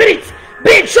or spirit,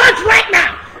 be judged right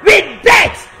now with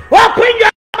death. Open your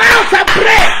mouth and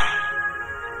pray.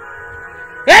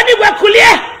 Anywhere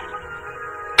clear,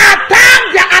 attack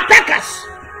the attackers.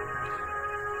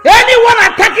 Anyone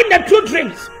attacking them through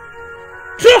dreams,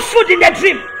 through food in the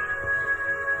dream,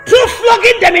 through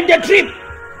flogging them in the dream,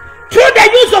 through the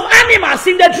use of animals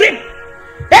in the dream,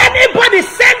 anybody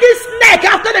sending snake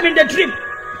after them in the dream,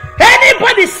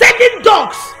 anybody sending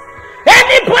dogs,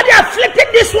 anybody afflicting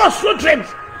these ones through dreams,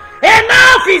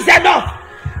 enough is enough.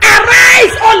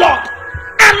 Arise, O Lord,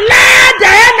 and let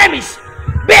the enemies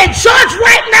be judged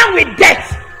right now with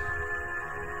death.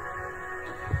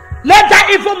 Let that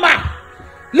evil man,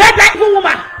 let that evil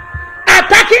woman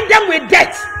attacking them with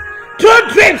death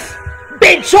through dreams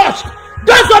be judged.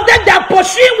 Those of them that are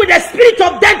pursuing with the spirit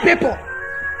of dead people,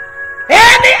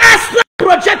 any astral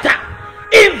projector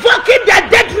invoking their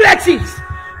dead relatives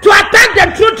to attack them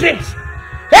through dreams,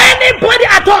 anybody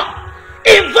at all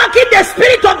invoking the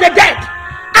spirit of the dead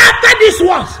after these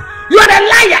ones, you are a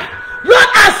liar. Lord,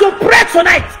 as you pray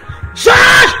tonight,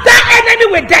 judge that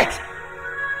enemy with death.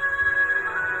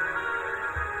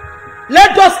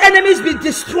 Let those enemies be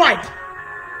destroyed.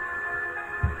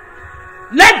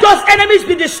 Let those enemies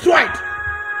be destroyed.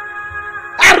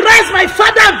 Arise, my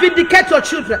Father, and vindicate your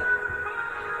children.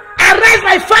 Arise,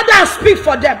 my Father, and speak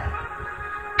for them.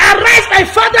 Arise, my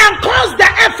Father, and cause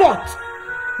their effort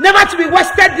never to be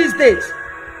wasted these days.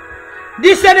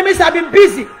 These enemies have been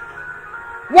busy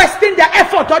wasting their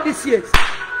effort all these years.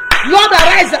 Lord,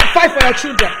 arise and fight for your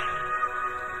children.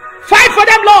 Fight for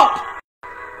them, Lord,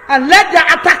 and let the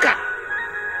attacker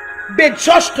be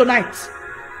judged tonight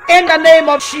in the name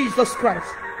of Jesus Christ.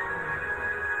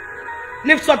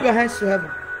 Lift up your hands to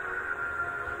heaven.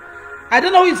 I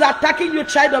don't know who is attacking you,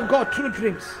 child of God, through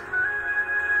dreams.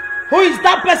 Who is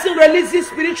that person releasing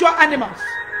spiritual animals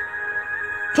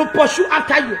to pursue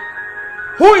after you?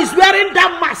 Who is wearing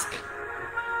that mask?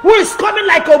 Who is coming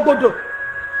like a Obodo?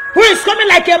 Who is coming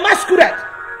like a masquerade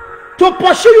to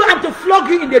pursue you and to flog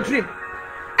you in the dream?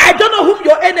 I don't know whom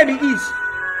your enemy is.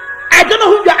 I don't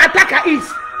know who your attacker is.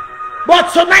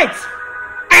 But tonight,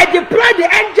 I deploy the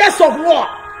angels of war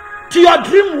to your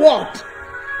dream world.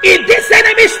 If these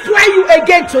enemies try you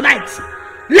again tonight,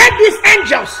 let these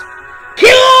angels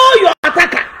kill your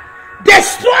attacker,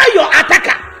 destroy your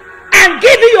attacker, and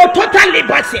give you your total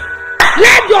liberty.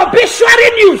 Let your obituary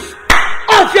news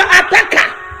of your attacker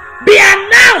be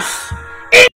announced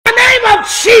in the name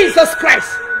Jesus Christ.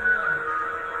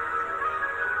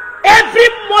 Every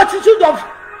multitude of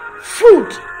food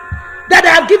that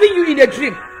I have given you in a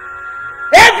dream,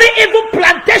 every evil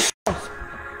plantation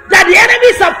that the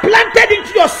enemies have planted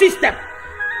into your system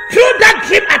through that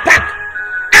dream attack,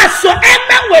 as so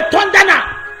amen will thunder now.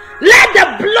 Let the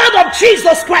blood of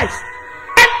Jesus Christ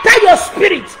enter your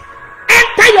spirit,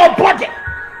 enter your body,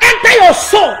 enter your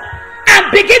soul, and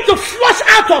begin to flush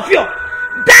out of you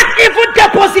that evil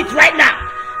deposit right now.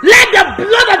 Let the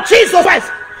blood of Jesus Christ,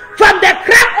 from the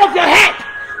crown of your head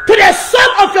to the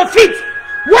sole of your feet,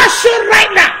 wash you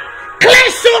right now,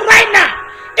 cleanse you right now,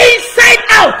 inside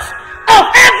out of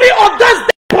every of those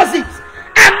deposits,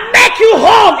 and make you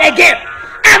whole again,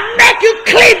 and make you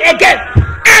clean again,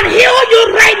 and heal you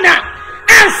right now,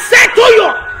 and settle you,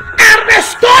 and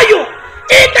restore you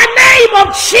in the name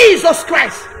of Jesus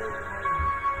Christ.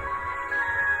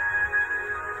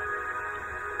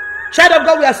 Child of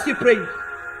God, we are still praying.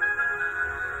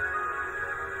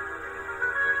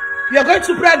 We are going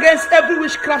to pray against every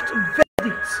witchcraft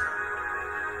verdict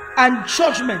and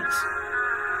judgment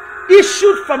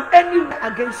issued from anywhere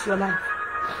against your life.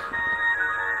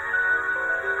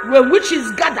 When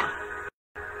witches gather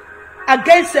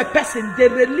against a person, they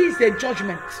release a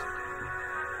judgment.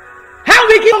 How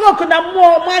we give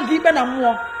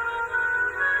more?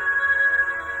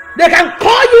 They can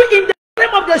call you in the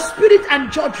name of the spirit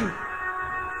and judge you.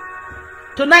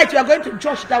 Tonight we are going to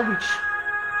judge that witch.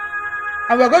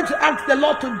 And we are going to ask the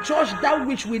Lord to judge that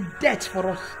witch with death for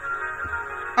us.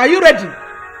 Are you ready?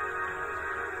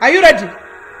 Are you ready?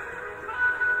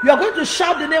 You are going to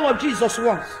shout the name of Jesus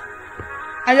once.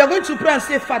 And you are going to pray and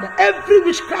say, Father, every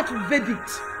witchcraft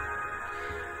verdict,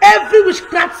 every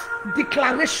witchcraft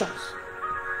declarations,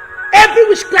 every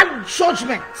witchcraft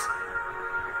judgment,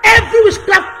 every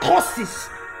witchcraft curses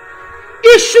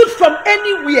issued from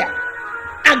anywhere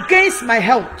against my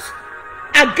health,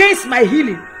 against my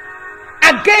healing,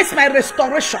 against my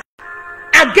restoration,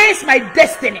 against my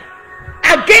destiny,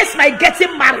 against my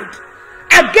getting married,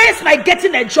 against my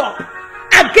getting a job,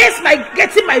 against my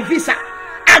getting my visa,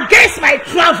 against my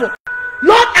travel.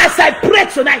 Lord, as I pray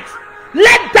tonight,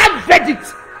 let that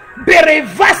verdict be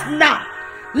reversed now.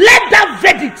 Let that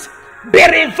verdict be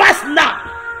reversed now.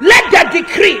 Let the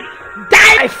decree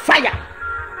die by fire.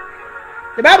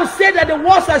 The Bible said that the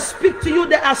words I speak to you,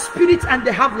 they are spirit and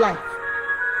they have life.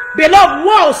 Beloved,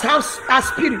 words are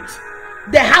spirit.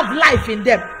 They have life in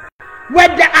them.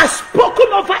 When they are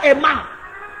spoken over a man,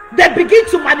 they begin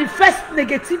to manifest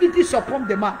negativities upon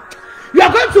the man. You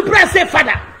are going to pray and say,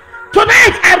 Father,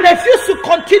 tonight I refuse to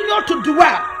continue to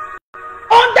dwell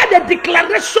under the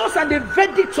declarations and the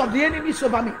verdicts of the enemies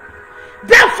over me.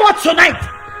 Therefore tonight,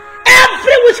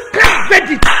 every witchcraft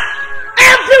verdict,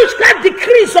 every witchcraft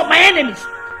decrees of my enemies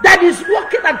that is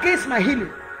working against my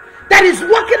healing, that is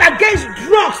working against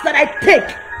drugs that I take.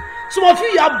 Some of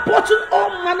you are bought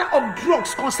all manner of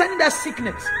drugs concerning that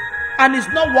sickness and it's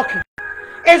not working.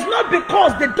 It's not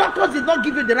because the doctors did not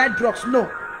give you the right drugs. No.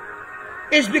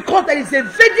 It's because there is a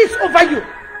verdict over you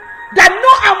that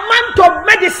no amount of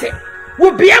medicine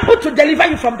will be able to deliver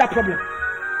you from that problem.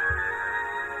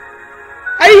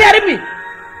 Are you hearing me?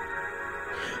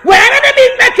 When an enemy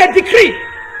make a decree,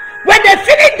 when they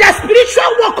finish their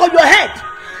spiritual work on your head,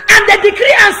 and they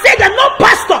decree and say that no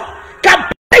pastor can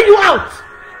pay you out,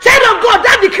 child of God,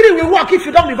 that decree will work if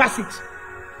you don't reverse it.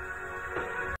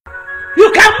 You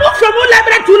can move from one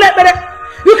level to level.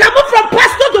 You can move from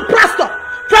pastor to pastor,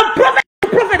 from prophet to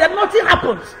prophet, and nothing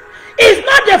happens. It's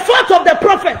not the fault of the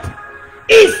prophet.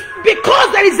 It's because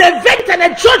there is a verdict and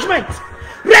a judgment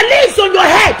released on your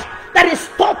head that is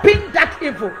stopping that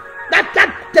evil, that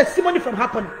testimony from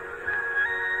happening.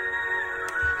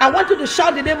 I want you to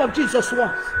shout the name of Jesus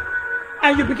once,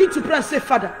 and you begin to pray and say,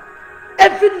 Father,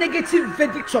 every negative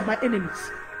verdict of my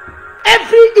enemies,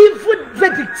 every evil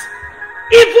verdict,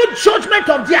 evil judgment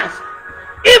of theirs,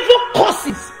 evil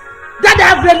curses that I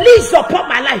have released upon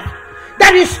my life,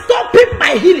 that is stopping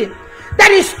my healing,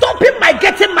 that is stopping my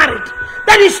getting married,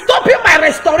 that is stopping my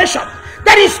restoration,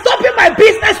 that is stopping my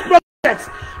business progress.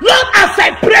 Lord, as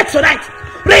I pray tonight,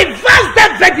 reverse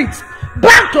that verdict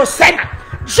back to sender.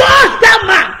 Judge that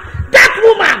man, that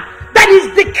woman that is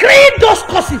decreeing those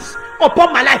curses upon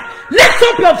my life. Lift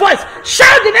up your voice,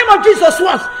 shout the name of Jesus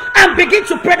once, and begin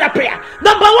to pray that prayer.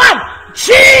 Number one,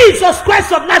 Jesus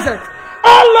Christ of Nazareth.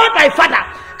 Oh Lord, my Father,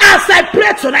 as I pray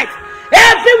tonight,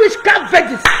 every witchcraft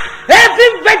verdict, every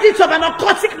verdict of an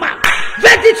occultic man,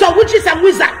 verdict of witches and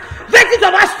wizards, verdict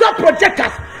of astral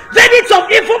projectors, verdict of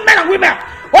evil men and women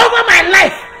over my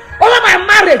life, over my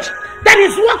marriage, that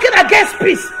is working against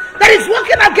peace, that is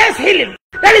working against healing,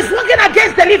 that is working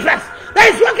against deliverance, that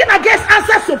is working against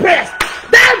answers to prayers.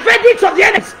 That verdict of the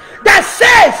enemies that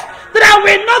says that I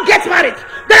will not get married,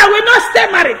 that I will not stay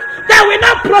married, that I will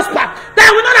not prosper, that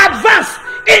I will not advance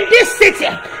in this city,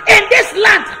 in this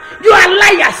land. You are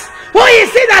liars. Who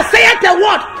is it that saith the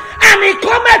word, and it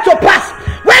cometh to pass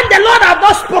when the Lord hath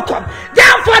not spoken?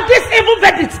 Therefore, this evil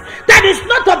verdict that is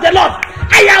not of the Lord,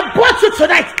 I have brought you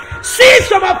tonight.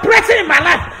 Cease from operating in my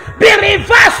life. Be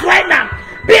reversed right now.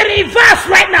 Be reversed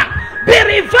right now. Be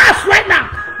reversed right now.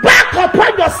 Back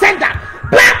upon your sender.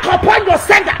 Back upon your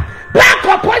sender. Back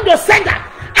upon your sender.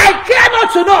 I care not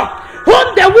to know whom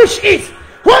the witch is,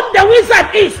 whom the wizard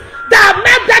is, that have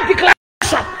made that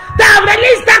declaration, that have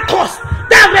released that curse,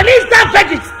 that have released that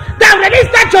verdict, that have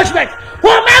released that judgment.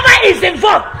 Whomever is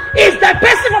involved, is the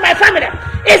person from my family,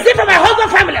 is it from my husband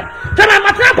family, from my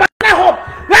maternal partner home,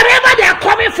 wherever they are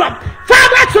coming from.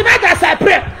 Father, tonight as I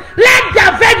pray, let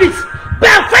their verdicts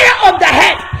burn fire on the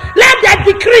head. Let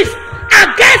their decrees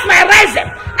against my rising,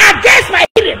 against my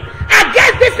healing,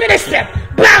 against this ministry,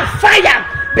 burn fire,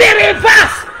 be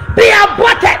reversed, be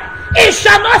aborted. It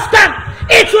shall not stand.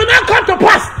 It will not come to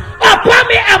pass upon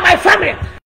me and my family.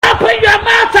 Open your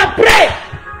mouth and pray.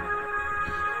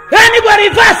 Anybody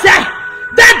reverse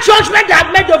that judgment they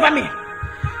have made over me.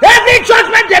 Every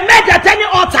judgment they made at any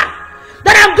altar,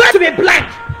 that I'm going to be blind,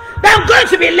 that I'm going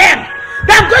to be lame,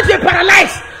 that I'm going to be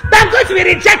paralyzed, that I'm going to be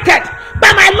rejected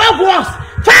by my loved ones.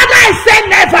 Father, I say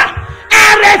never.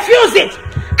 I refuse it.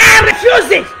 I refuse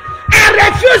it. I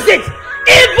refuse it.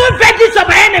 Evil verdicts of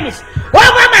my enemies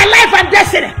over my life and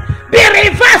destiny, be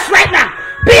reversed right now.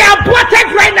 Be aborted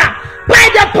right now by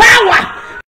the power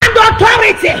and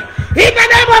authority in the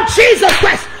name of Jesus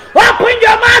Christ. Open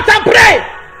your mouth and pray.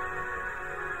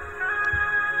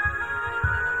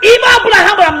 Ima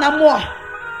Abraham namua.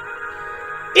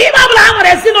 Ima Abraham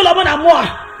resino lobo namua.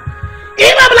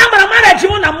 Ima Abraham marriage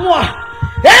namua.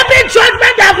 Every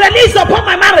judgment they have released upon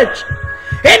my marriage,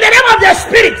 in the name of the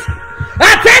Spirit,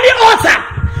 at any altar,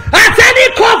 at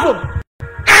any coven,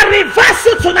 I reverse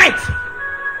you tonight.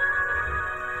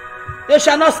 You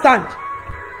shall not stand.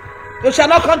 You shall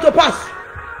not come to pass.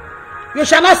 You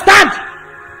shall not stand.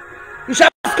 You shall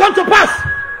not come to pass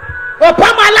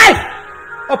upon my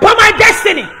life, upon my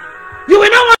destiny. You will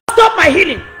not want to stop my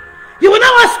healing. You will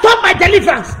not want to stop my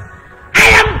deliverance. I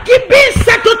am being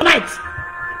settled tonight.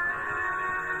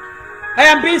 I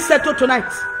am being settled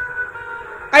tonight.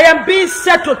 I am being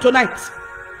settled tonight.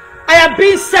 I am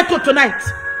being settled tonight.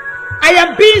 I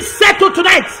am being settled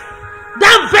tonight.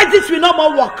 That verdict will no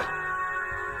more work.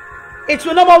 It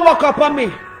will no more work upon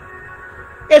me.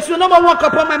 It will no more work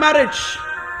upon my marriage.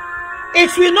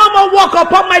 It will no more work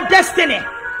upon my destiny.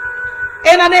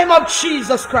 In the name of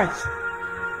Jesus Christ.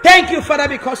 Thank you, Father,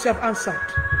 because you have answered.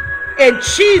 In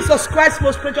Jesus Christ's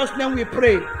most precious name we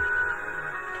pray.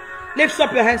 Lift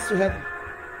up your hands to heaven.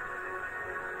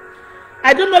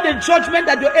 I don't know the judgment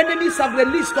that your enemies have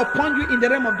released upon you in the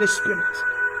realm of the Spirit.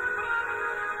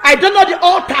 I don't know the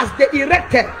altars they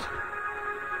erected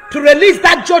to release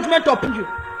that judgment upon you.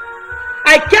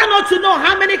 I care not to know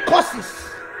how many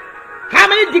curses, how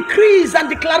many decrees and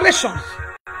declarations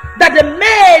that they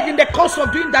made in the course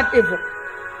of doing that evil.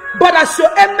 But as your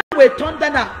amen will thunder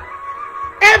now,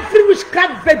 every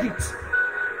witchcraft verdict,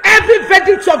 every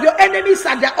verdict of your enemies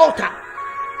at the altar,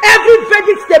 every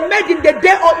verdict they made in the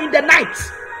day or in the night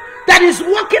that is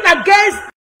working against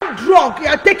that drug you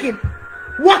are taking,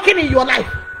 working in your life,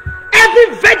 every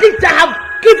verdict that have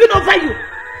given over you,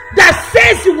 that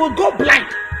says you will go blind,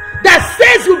 that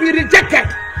says you will be rejected,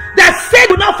 that said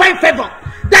you will not find favor,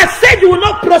 that said you will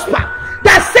not prosper,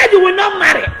 that said you will not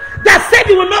marry, that said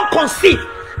you will not conceive.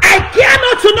 I care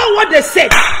not to know what they said,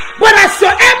 but as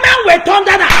your amen will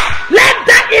thunder now, let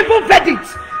that evil verdict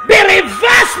be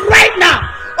reversed right now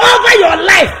over your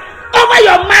life, over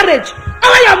your marriage,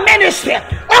 over your ministry,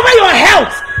 over your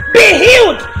health. Be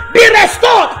healed, be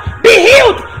restored, be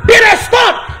healed, be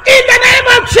restored in the name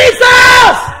of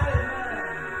Jesus.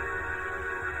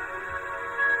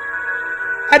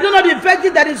 I don't know the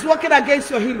verdict that is working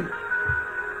against your healing.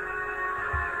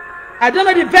 I don't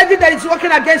know the verdict that is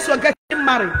working against your getting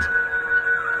married.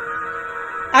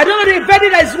 I don't know the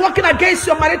verdict that is working against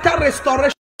your marital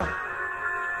restoration.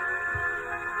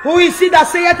 Who is he that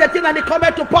saith a thing and it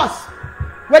cometh to pass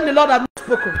when the Lord has not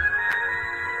spoken?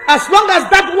 As long as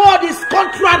that word is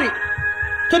contrary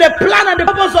to the plan and the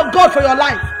purpose of God for your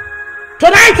life,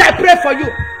 tonight I pray for you.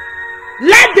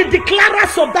 Let the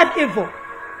declarers of that evil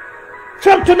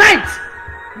from tonight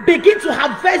begin to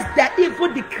harvest their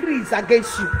evil decrees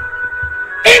against you.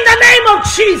 In the name of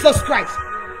Jesus Christ,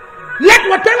 let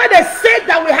whatever they say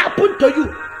that will happen to you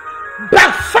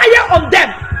backfire on them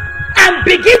and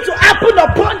begin to happen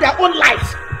upon their own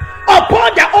lives, upon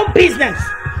their own business,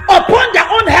 upon their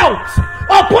own health,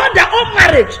 upon their own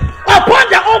marriage, upon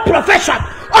their own profession,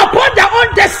 upon their own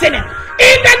destiny.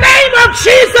 In the name of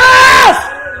Jesus.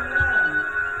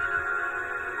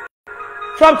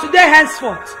 From today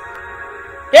henceforth,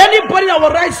 anybody that will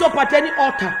rise up at any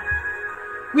altar,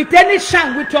 with any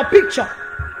shame, with your picture,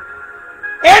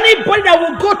 anybody that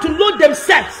will go to load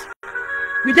themselves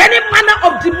with any manner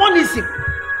of demonism,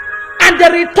 and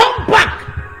they return back,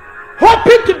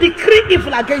 hoping to decree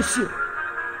evil against you,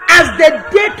 as they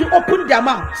dare to open their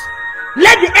mouths,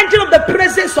 let the angel of the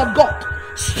presence of God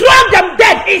strike them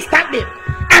dead instantly,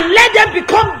 and let them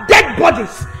become dead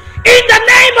bodies. In the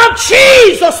name of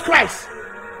Jesus Christ.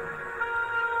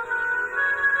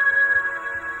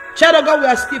 Child of God, we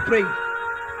are still praying.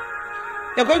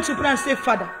 You're going to pray and say,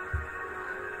 Father,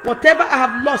 whatever I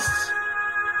have lost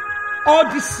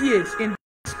all these years in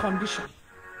this condition,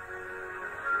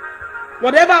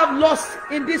 whatever I've lost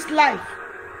in this life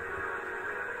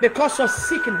because of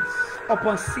sickness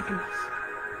upon sickness,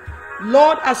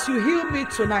 Lord, as you heal me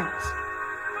tonight,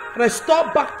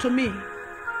 restore back to me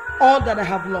all that I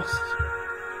have lost.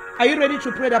 Are you ready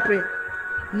to pray that prayer?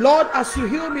 Lord, as you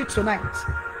heal me tonight,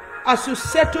 as you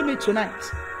settle me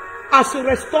tonight, as you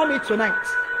restore me tonight,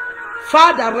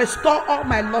 Father, restore all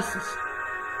my losses.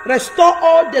 Restore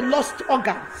all the lost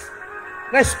organs.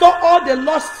 Restore all the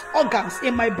lost organs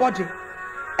in my body.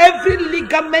 Every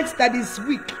ligament that is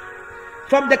weak,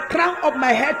 from the crown of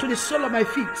my head to the sole of my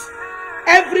feet.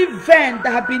 Every vein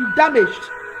that has been damaged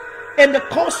in the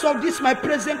course of this my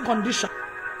present condition.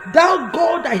 Thou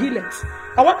God that healeth.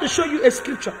 I want to show you a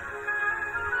scripture.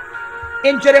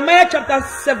 In Jeremiah chapter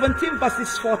 17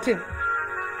 verses 14.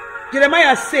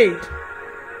 Jeremiah said,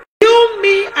 heal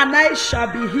me and I shall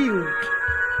be healed.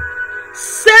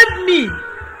 Save me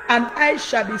and I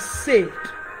shall be saved.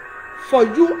 For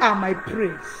you are my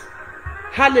praise.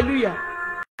 Hallelujah.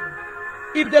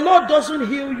 If the Lord doesn't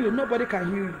heal you, nobody can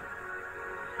heal you.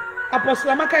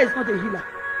 Apostle Amaka is not a healer.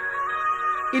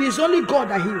 It is only God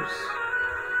that heals.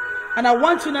 And I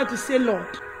want you now to say, Lord,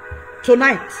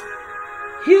 tonight,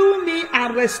 heal me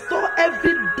and restore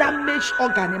every damaged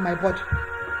organ in my body.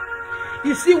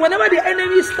 You see, whenever the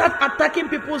enemy starts attacking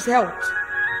people's health,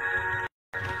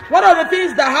 one of the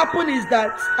things that happen is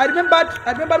that I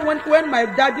remember when my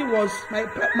daddy was,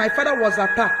 my father was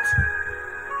attacked.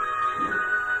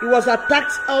 He was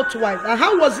attacked health-wise. And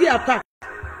how was he attacked?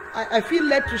 I feel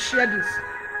led to share this.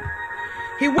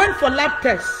 He went for lab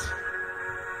tests.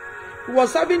 He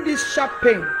was having this sharp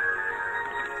pain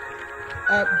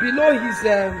below his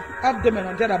abdomen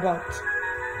and thereabout.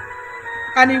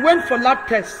 And he went for lab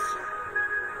tests.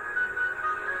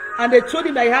 And they told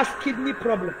him that he has kidney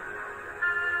problem.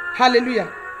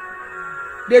 Hallelujah.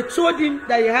 They told him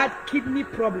that he had kidney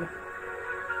problem.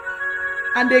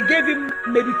 And they gave him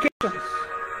medications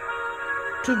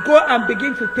to go and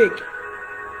begin to take.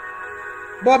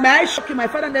 But may I shock you, my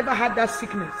father never had that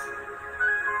sickness.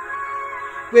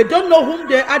 We don't know whom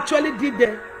they actually did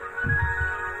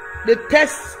the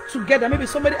tests together. Maybe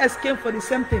somebody else came for the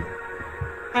same thing.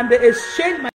 And they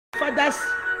exchanged my father's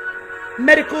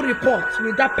medical report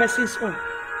with that person's own.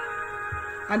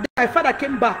 And then my father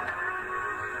came back.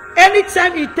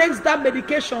 Anytime he takes that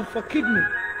medication for kidney,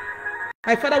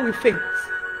 my father will faint.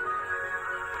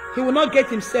 He will not get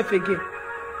himself again.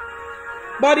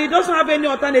 But he doesn't have any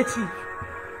alternative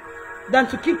than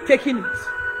to keep taking it.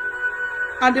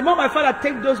 And the more my father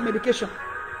takes those medications,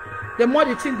 the more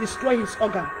the thing destroys his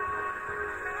organ.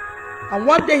 And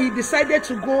one day he decided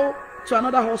to go to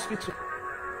another hospital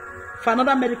for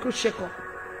another medical checkup.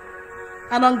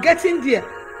 And on getting there,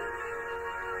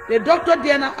 the doctor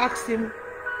there now asked him,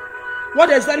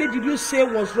 what exactly did you say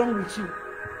was wrong with you?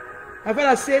 My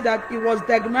father said that he was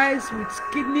diagnosed with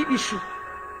kidney issue.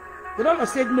 The doctor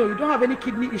said, no, you don't have any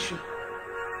kidney issue.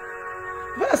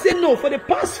 My father said, no, for the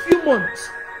past few months,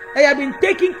 I have been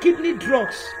taking kidney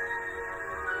drugs.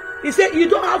 He said, you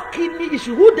don't have kidney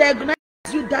issue. Who diagnosed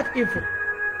you that evil?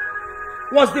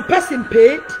 Was the person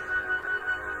paid?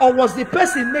 Or was the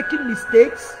person making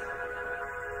mistakes?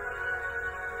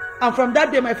 And from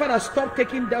that day, my father stopped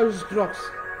taking those drugs.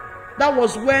 That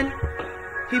was when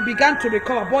he began to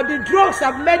recover. But the drugs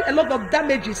have made a lot of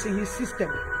damages in his system.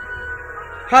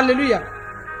 Hallelujah.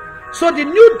 So the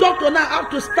new doctor now have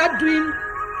to start doing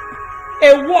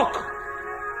a work.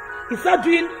 He started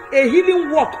doing a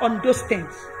healing work on those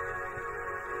things.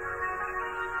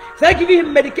 So I giving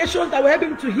him medications that will help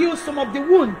him to heal some of the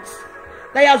wounds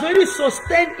that he has already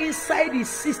sustained inside his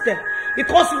system,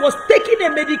 because he was taking a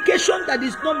medication that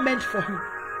is not meant for him.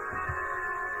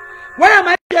 Why am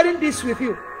I sharing this with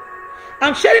you?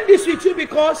 I'm sharing this with you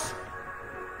because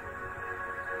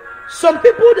Some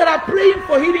people that are praying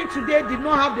for healing today did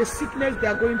not have the sickness they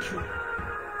are going through.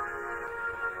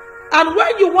 And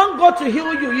when you want God to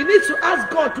heal you, you need to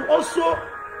ask God to also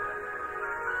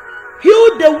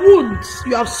heal the wounds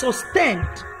you have sustained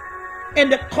in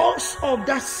the course of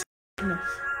that sickness.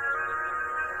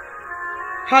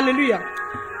 Hallelujah.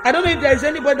 I don't know if there is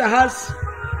anybody that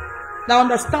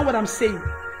understand what I'm saying.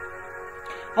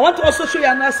 I want to also show you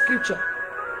another scripture.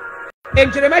 In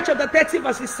Jeremiah chapter 30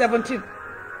 verse 17.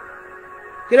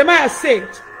 Jeremiah said,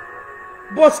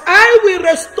 but I will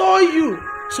restore you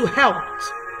to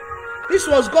health. This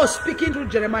was God speaking through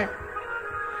Jeremiah.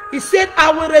 He said,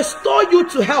 I will restore you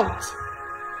to health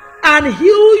and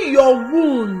heal your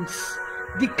wounds,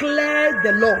 declare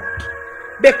the Lord,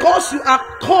 because you are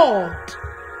called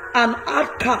an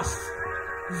outcast,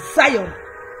 Zion,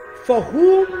 for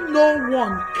whom no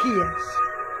one cares.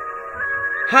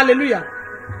 Hallelujah.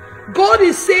 God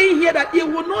is saying here that He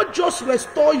will not just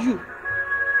restore you.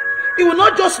 He will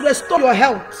not just restore your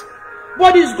health,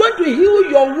 but He's going to heal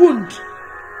your wound.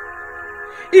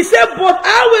 He said, but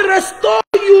I will restore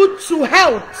you to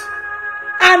health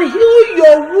and heal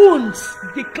your wounds,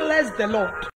 declares the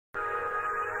Lord.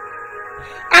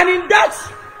 And in that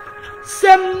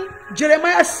same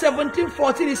Jeremiah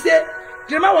 17:14, he said,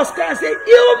 Jeremiah was crying and said,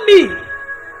 heal me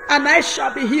and I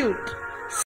shall be healed.